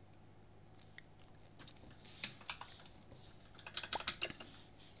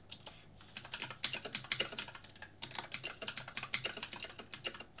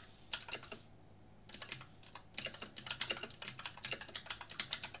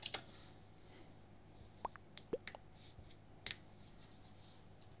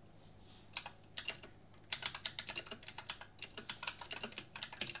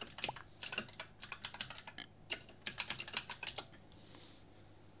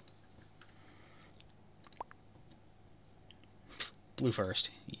 Blue first.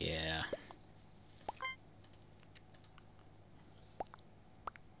 Yeah.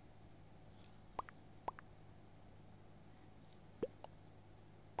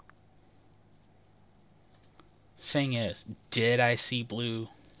 Thing is, did I see blue?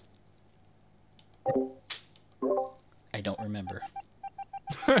 I don't remember.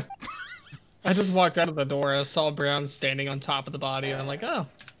 I just walked out of the door. I saw Brown standing on top of the body, and I'm like, oh.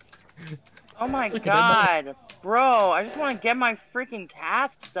 Oh my Look at god, bro, I just want to get my freaking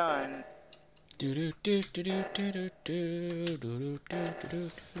task done.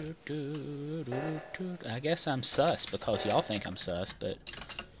 I guess I'm sus because y'all think I'm sus, but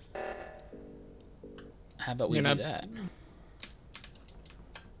how about we do that?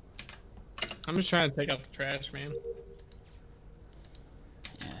 I'm just trying to take out the trash, man.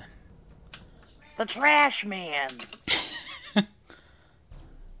 Yeah. The trash man.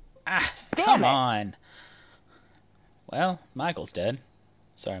 Ah, Damn come it. on. Well, Michael's dead.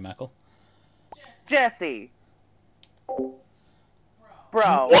 Sorry, Michael. Jesse. Bro,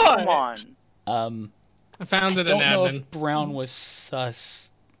 What? come on. I found it I in don't know admin. if Brown was sus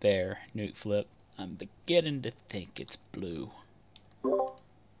there, Newt Flip. I'm beginning to think it's blue.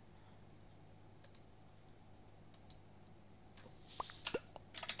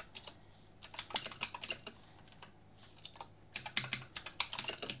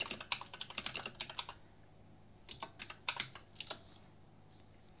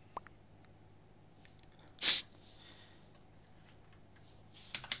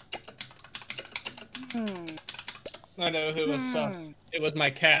 I know who was sus. It was my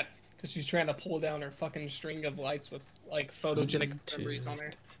cat, because she's trying to pull down her fucking string of lights with, like, photogenic memories on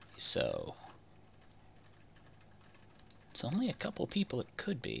her. So, it's only a couple people it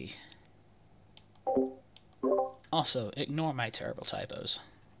could be. Also, ignore my terrible typos.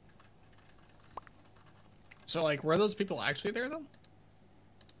 So, like, were those people actually there, though?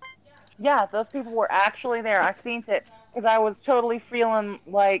 Yeah, those people were actually there. I seen it because I was totally feeling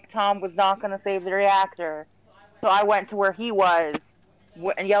like Tom was not going to save the reactor. So I went to where he was,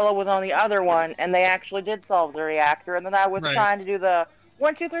 and Yellow was on the other one, and they actually did solve the reactor. And then I was trying to do the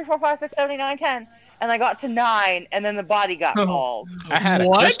 1, 2, 3, 4, 5, 6, 7, 8, 9, 10, and I got to 9, and then the body got called. I had a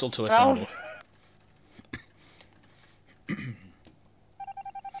crystal to assemble.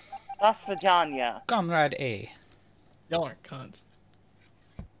 That's vagina. Comrade A. Y'all are cunts.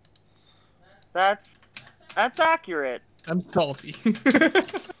 That's accurate. I'm salty.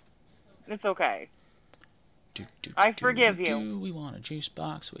 It's okay. I forgive you. We want a juice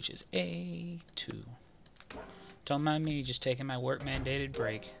box, which is A2. Don't mind me just taking my work-mandated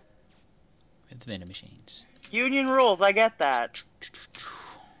break with the vending machines. Union rules, I get that.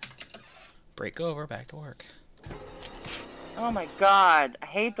 Break over, back to work. Oh my god, I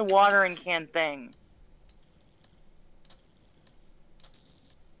hate the watering can thing.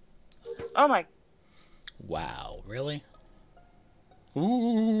 Oh my... Wow, really?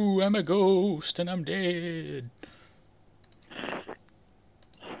 Ooh, I'm a ghost and I'm dead.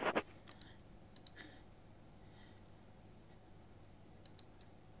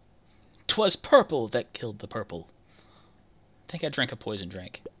 'Twas purple that killed the purple. I think I drank a poison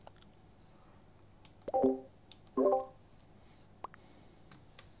drink.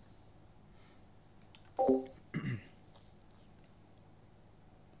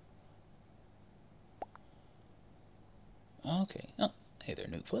 Okay. Oh, hey there,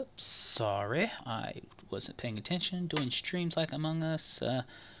 Nuke Flip. Sorry, I wasn't paying attention. Doing streams like Among Us. You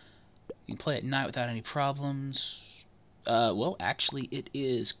can play at night without any problems. Well, actually, it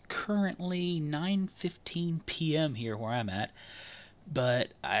is currently 9:15 p.m. here where I'm at, but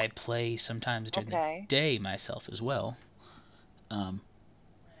I play sometimes during the day myself as well.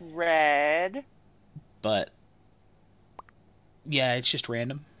 Red. But yeah, it's just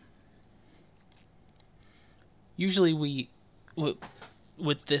random. Usually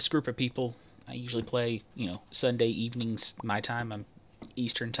with this group of people, I usually play, Sunday evenings, my time. I'm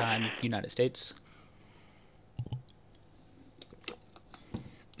Eastern time, United States.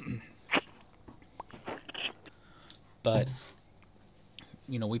 But,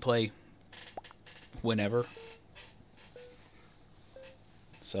 we play whenever.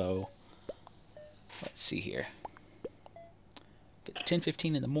 So, let's see here. If it's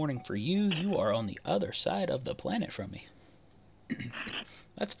 10:15 in the morning for you, you are on the other side of the planet from me.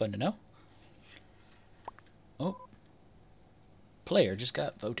 That's fun to know. Oh. Player just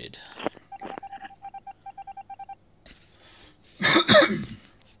got voted.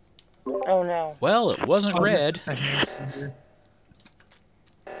 Oh no. Well, it wasn't red.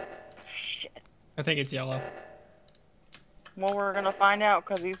 Shit. I think it's yellow. Well, we're gonna find out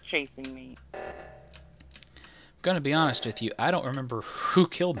because he's chasing me. I'm gonna be honest with you, I don't remember who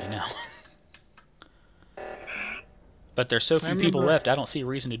killed me now. But there's so few people left, I don't see a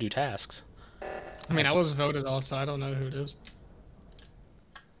reason to do tasks. I mean, I was voted also. I don't know who it is.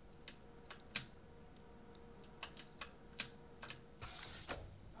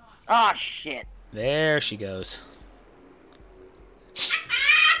 Ah, shit. There she goes.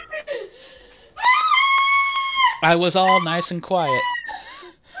 I was all nice and quiet.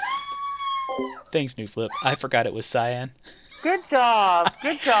 Thanks, New Flip. I forgot it was Cyan. Good job.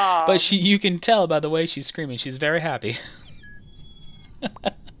 Good job. But you can tell by the way she's screaming. She's very happy.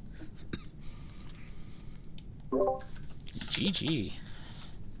 GG.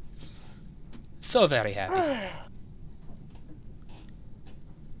 So very happy.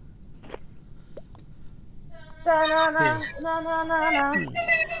 Na na na na na na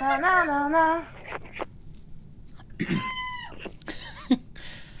na na na na.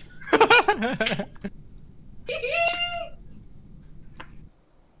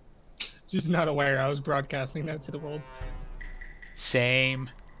 Just not aware I was broadcasting that to the world. Same.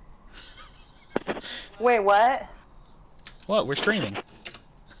 Wait, what? What? We're streaming.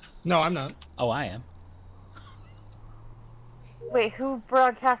 No, I'm not. Oh, I am. Wait, who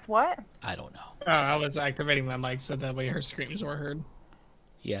broadcasts what? I don't know. I was activating my mic so that way her screams were heard.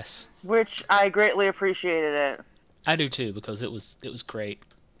 Yes. Which I greatly appreciated it. I do too, because it was great.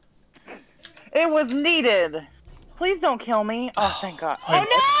 It was needed. Please don't kill me. Oh, thank God.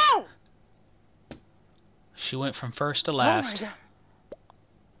 Oh no! She went from first to last. Oh my God.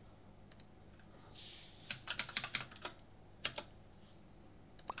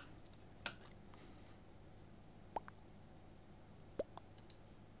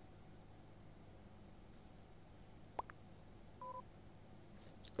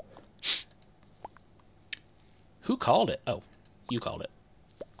 Who called it? Oh, you called it.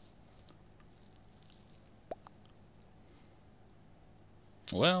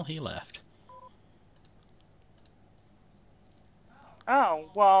 Well, he left. Oh,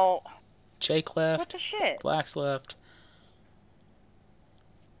 well. Jake left. What the shit? Black's left.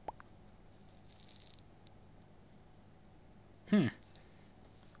 Hmm.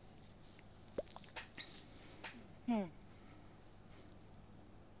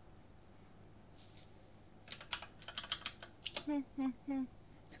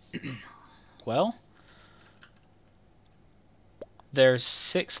 Well, there's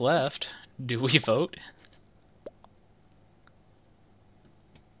 6 left. Do we vote?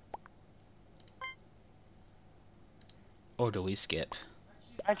 Or do we skip?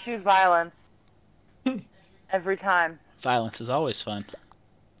 I choose violence. Every time. Violence is always fun.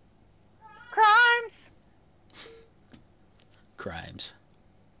 Crimes! Crimes.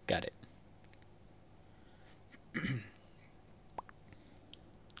 Got it.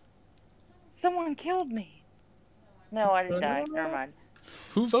 Someone killed me. No, I didn't die. Never mind.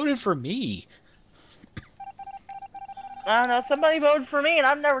 Who voted for me? I don't know. Somebody voted for me, and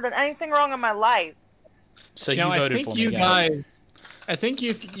I've never done anything wrong in my life. So you voted for me. Guys, I think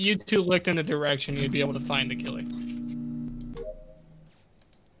if you two looked in the direction, you'd be able to find the killer.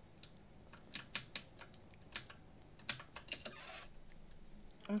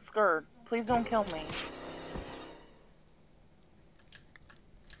 I'm scared. Please don't kill me.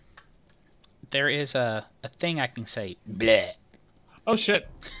 There is a thing I can say. Bleh. Oh shit.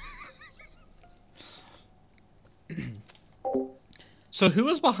 So who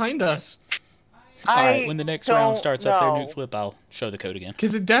was behind us? Alright, when the next round starts up there, know. Nuke Flip, I'll show the code again.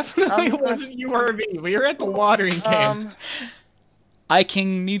 Because it definitely gonna- wasn't you or me. We were at the watering can. I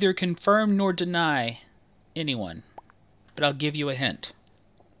can neither confirm nor deny anyone, but I'll give you a hint.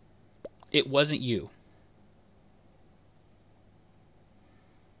 It wasn't you.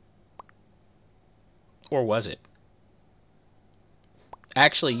 Or was it?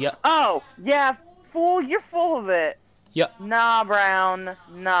 Actually, yeah. Oh, yeah, fool, you're full of it. Yep. Nah, Brown,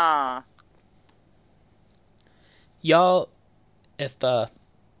 nah. Y'all,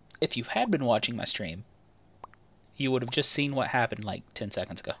 if you had been watching my stream, you would have just seen what happened like 10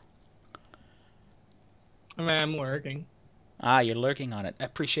 seconds ago. I mean, I'm lurking. Ah, you're lurking on it. I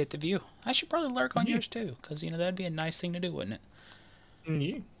appreciate the view. I should probably lurk on yours too, because, you know, that'd be a nice thing to do, wouldn't it?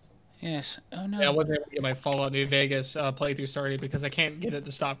 Yeah. Yes. Oh, no. Yeah, I wasn't able to get my Fallout New Vegas playthrough started because I can't get it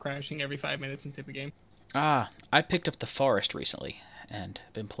to stop crashing every 5 minutes into the game. Ah, I picked up The Forest recently, and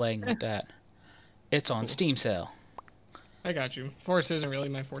been playing with that. It's on Steam sale. I got you. Forest isn't really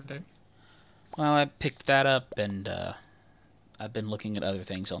my forte. Well, I picked that up, and I've been looking at other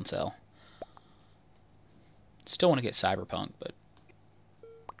things on sale. Still want to get Cyberpunk, but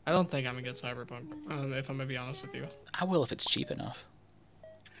I don't think I'm gonna get Cyberpunk, if I'm gonna be honest with you. I will if it's cheap enough.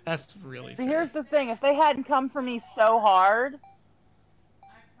 That's really See, fair. here's the thing. If they hadn't come for me so hard,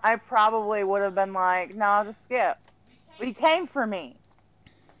 I probably would have been like, nah, just skip. But he came for me.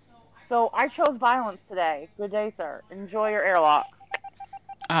 So I chose violence today. Good day, sir. Enjoy your airlock.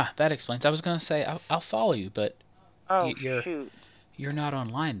 Ah, that explains. I was going to say, I'll follow you, but Oh, you're not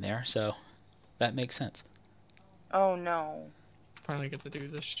online there, so that makes sense. Oh, no. Finally get to do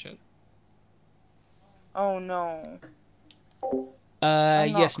this shit. Oh, no.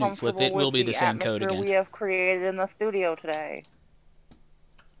 I'm not yes, Nuke Flip, comfortable it will with be the same code atmosphere again. we have created in the studio today.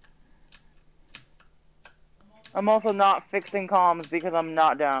 I'm also not fixing comms because I'm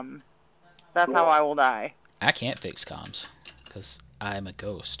not dumb. That's how I will die. I can't fix comms, because I'm a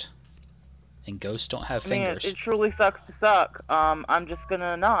ghost. And ghosts don't have I mean, fingers. it truly sucks to suck. I'm just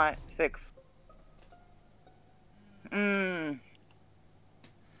gonna not fix.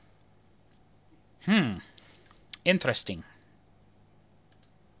 Interesting.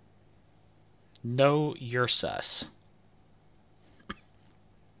 No, you're sus.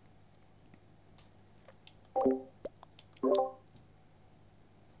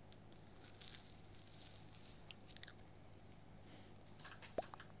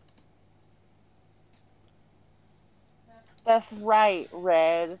 That's right,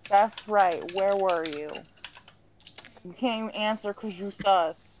 Red. That's right. Where were you? You can't even answer because you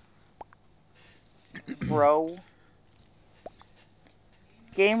sus. Bro.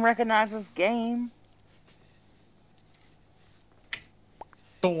 Game recognizes game.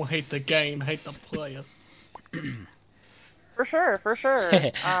 Don't hate the game, hate the player. For sure, for sure.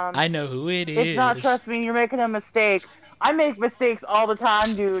 I know who it is. It's not trust me, you're making a mistake. I make mistakes all the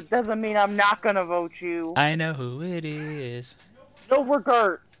time, dude. Doesn't mean I'm not gonna vote you. I know who it is. No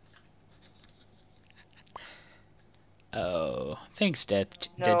regrets. Oh, thanks, Dead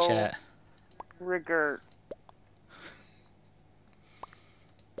No. Chat. Regrets.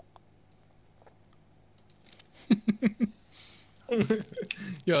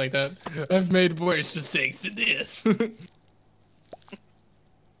 You like that? I've made worse mistakes than this.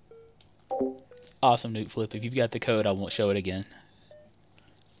 Awesome, Nuke Flip. If you've got the code, I won't show it again.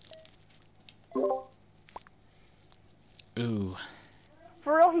 Ooh.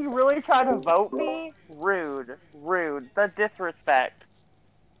 For real, he really tried to vote me? Rude. Rude. The disrespect.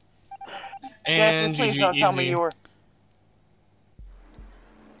 And Please GG don't tell me easy. you were...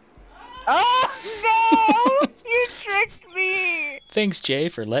 Oh, no! You tricked me! Thanks, Jay,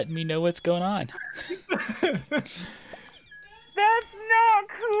 for letting me know what's going on. That's not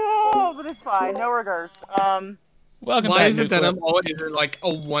cool! But it's fine. No regrets. Welcome Why back, is it Nuke that Flip. I'm always in like a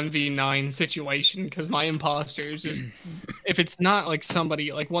 1v9 situation? Because my imposters is, if it's not like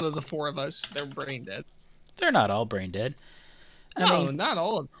somebody, like one of the four of us, they're brain dead. They're not all brain dead. I No, mean, not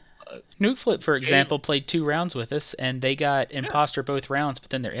all of them. Nuke Flip, for example, played 2 rounds with us, and they got imposter both rounds, but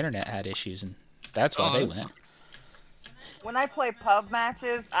then their internet had issues, and that's why they went. when I play pub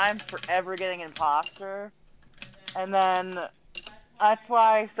matches, I'm forever getting imposter. And then that's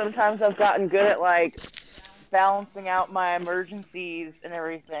why sometimes I've gotten good at, like, balancing out my emergencies and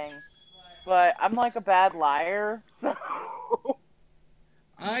everything. But I'm like a bad liar, so...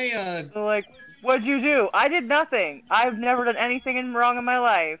 So, like, what'd you do? I did nothing. I've never done anything wrong in my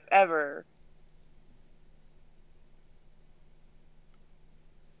life, ever.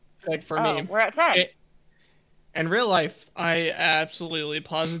 Like for me, we're at 10. In real life, I absolutely,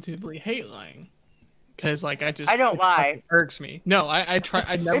 positively hate lying. because like I don't lie. irks me. No, I try.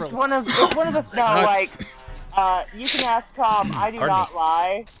 I never. It's one of the no, like you can ask Tom. I do Pardon not me.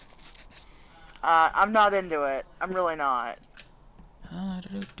 lie. I'm not into it. I'm really not. My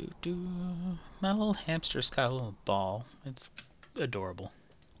little hamster's got a little ball. It's adorable.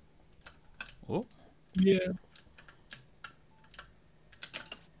 Oh. Yeah.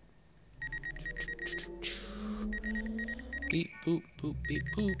 Beep boop boop beep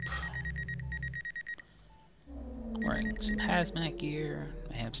boop. Wearing some hazmat gear.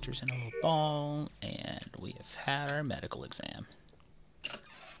 My hamster's in a little ball, and we have had our medical exam.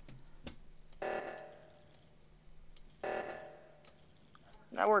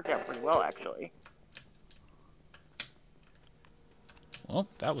 That worked out pretty well, actually. Well,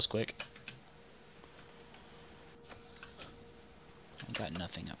 that was quick. I got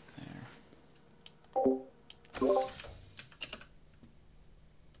nothing up there.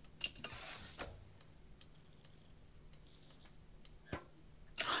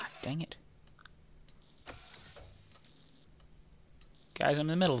 Dang it. Guys, I'm in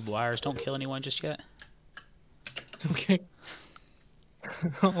the middle of the wires. Don't kill anyone just yet. Okay.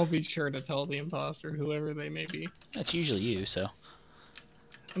 I'll be sure to tell the imposter, whoever they may be. That's usually you, so.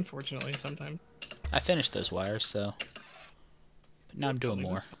 Unfortunately, sometimes. I finished those wires, so. But now I'm doing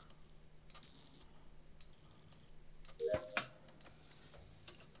more.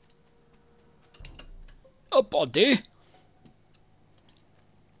 Oh, buddy!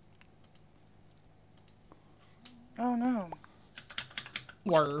 Oh no.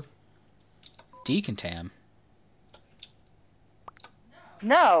 Wire. Decontam.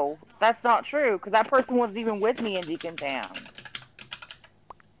 No, that's not true, because that person wasn't even with me in Deacon Town.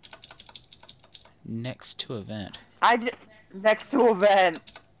 Next to event. Next to event.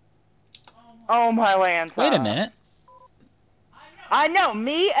 Oh my land. Wait a minute. I know,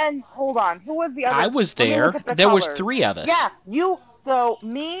 me and, hold on, who was the other? I was there. There was 3 of us. Yeah, so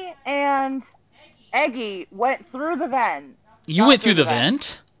me and Eggy went through the vent. You went through the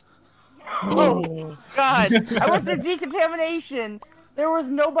vent? Oh, God. I went through decontamination. There was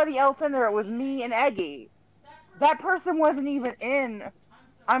nobody else in there. It was me and Eggy. That person wasn't even in.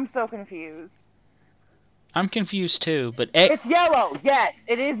 I'm so confused. I'm confused too, but... It's yellow. Yes,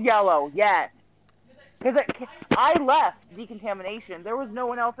 it is yellow. Yes. Because I left decontamination. There was no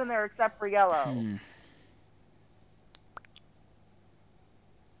one else in there except for yellow.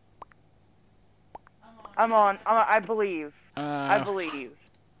 I'm on. I believe. I believe.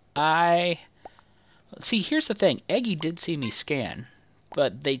 See, here's the thing. Eggy did see me scan,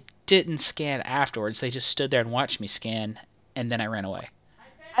 but they didn't scan afterwards. They just stood there and watched me scan, and then I ran away.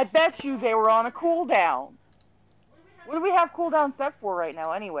 I bet you they were on a cooldown. What do we have cooldown set for right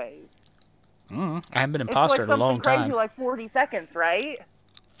now, anyways? I haven't been imposter in a long something crazy, time. like 40 seconds, right?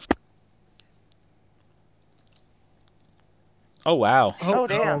 Oh, wow. Oh,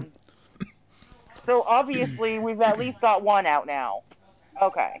 damn. So, obviously, we've at least got one out now.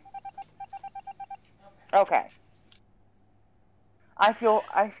 Okay. Okay. I feel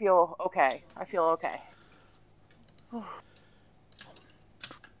okay. I feel okay.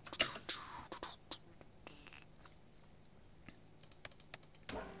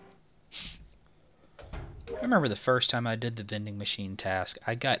 I remember the first time I did the vending machine task.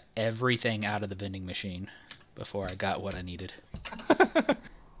 I got everything out of the vending machine before I got what I needed.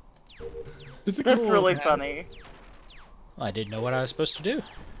 That's really funny. Well, I didn't know what I was supposed to do.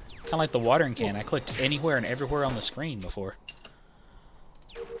 Kind of like the watering can. I clicked anywhere and everywhere on the screen before.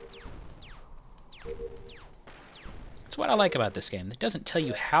 That's what I like about this game. It doesn't tell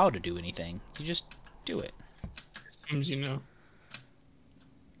you how to do anything. You just do it. Seems you know.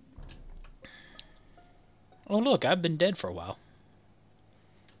 Oh, look, I've been dead for a while.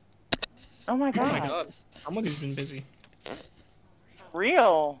 Oh my god. Oh my god. Somebody's been busy.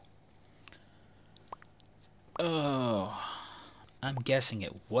 Real. Oh, I'm guessing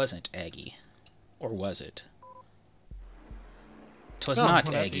it wasn't Eggy. Or was it? 'Twas not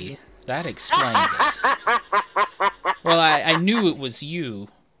well, that's Eggy. easy. That explains it. Well, I knew it was you,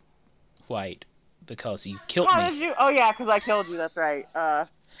 White, because you killed How me. did you? Oh yeah, because I killed you. That's right. How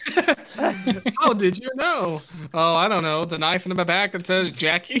did you know? Oh, I don't know. The knife in my back that says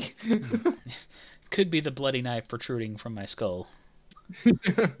Jackie. Could be the bloody knife protruding from my skull.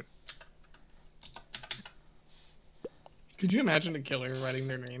 Could you imagine a killer writing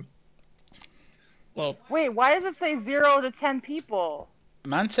their name? Well, wait, why does it say 0 to 10 people?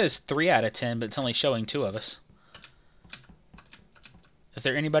 Mine says 3 out of 10, but it's only showing 2 of us. Is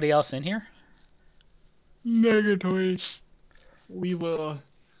there anybody else in here? negatory. We will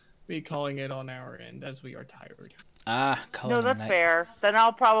be calling it on our end as we are tired. Ah, calling No, it a that's night. fair. Then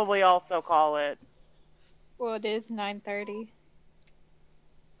I'll probably also call it. Well, it is 9:30.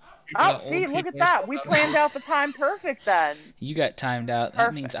 Oh, see, look at that. We planned out the time perfect then. You got timed out. That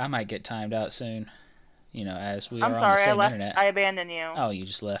Perfect. means I might get timed out soon. You know, as we I'm are on sorry, the I same left. internet. I abandoned you. Oh, you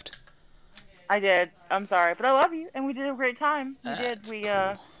just left. I did. I'm sorry, but I love you, and we did a great time. We did. That's We cool.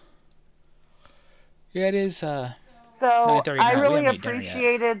 Yeah, it is. So 9:30 I now. We really haven't eaten dinner yet.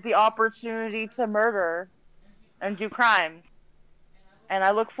 appreciated the opportunity to murder and do crimes, and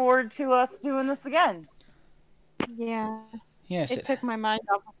I look forward to us doing this again. Yeah. Yes. It took my mind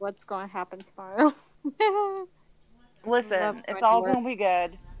off of what's going to happen tomorrow. Listen, Love it's going all to work. going to be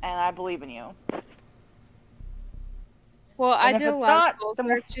good, and I believe in you. Well, I And if did a it's lot not, of soul then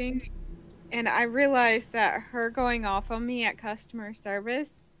we'll- searching, and I realized that her going off on me at customer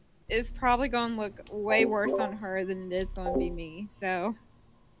service is probably going to look way worse on her than it is going to be me. So,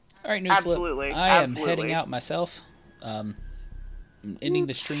 All right, New Absolutely, Flip. I am absolutely. heading out myself. I'm ending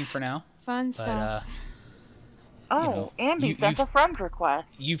the stream for now. fun But stuff. Oh, know, Ambi sent you've- a friend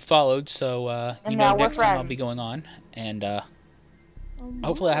request. you followed, so And you now know we're next time I'll friends. be going on, and Oh,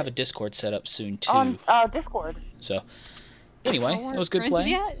 hopefully I have a Lord. Discord set up soon too. On Discord. So anyway, Oh, it was good friends playing,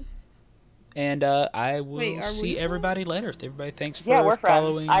 yet? and I will Wait, are we see friends? everybody later. Everybody, thanks for Yeah, we're friends.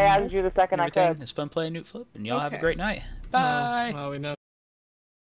 following. I added you the second I everything. could. It's fun playing New Flip, and y'all have a Okay. great night. Bye. Well, we know.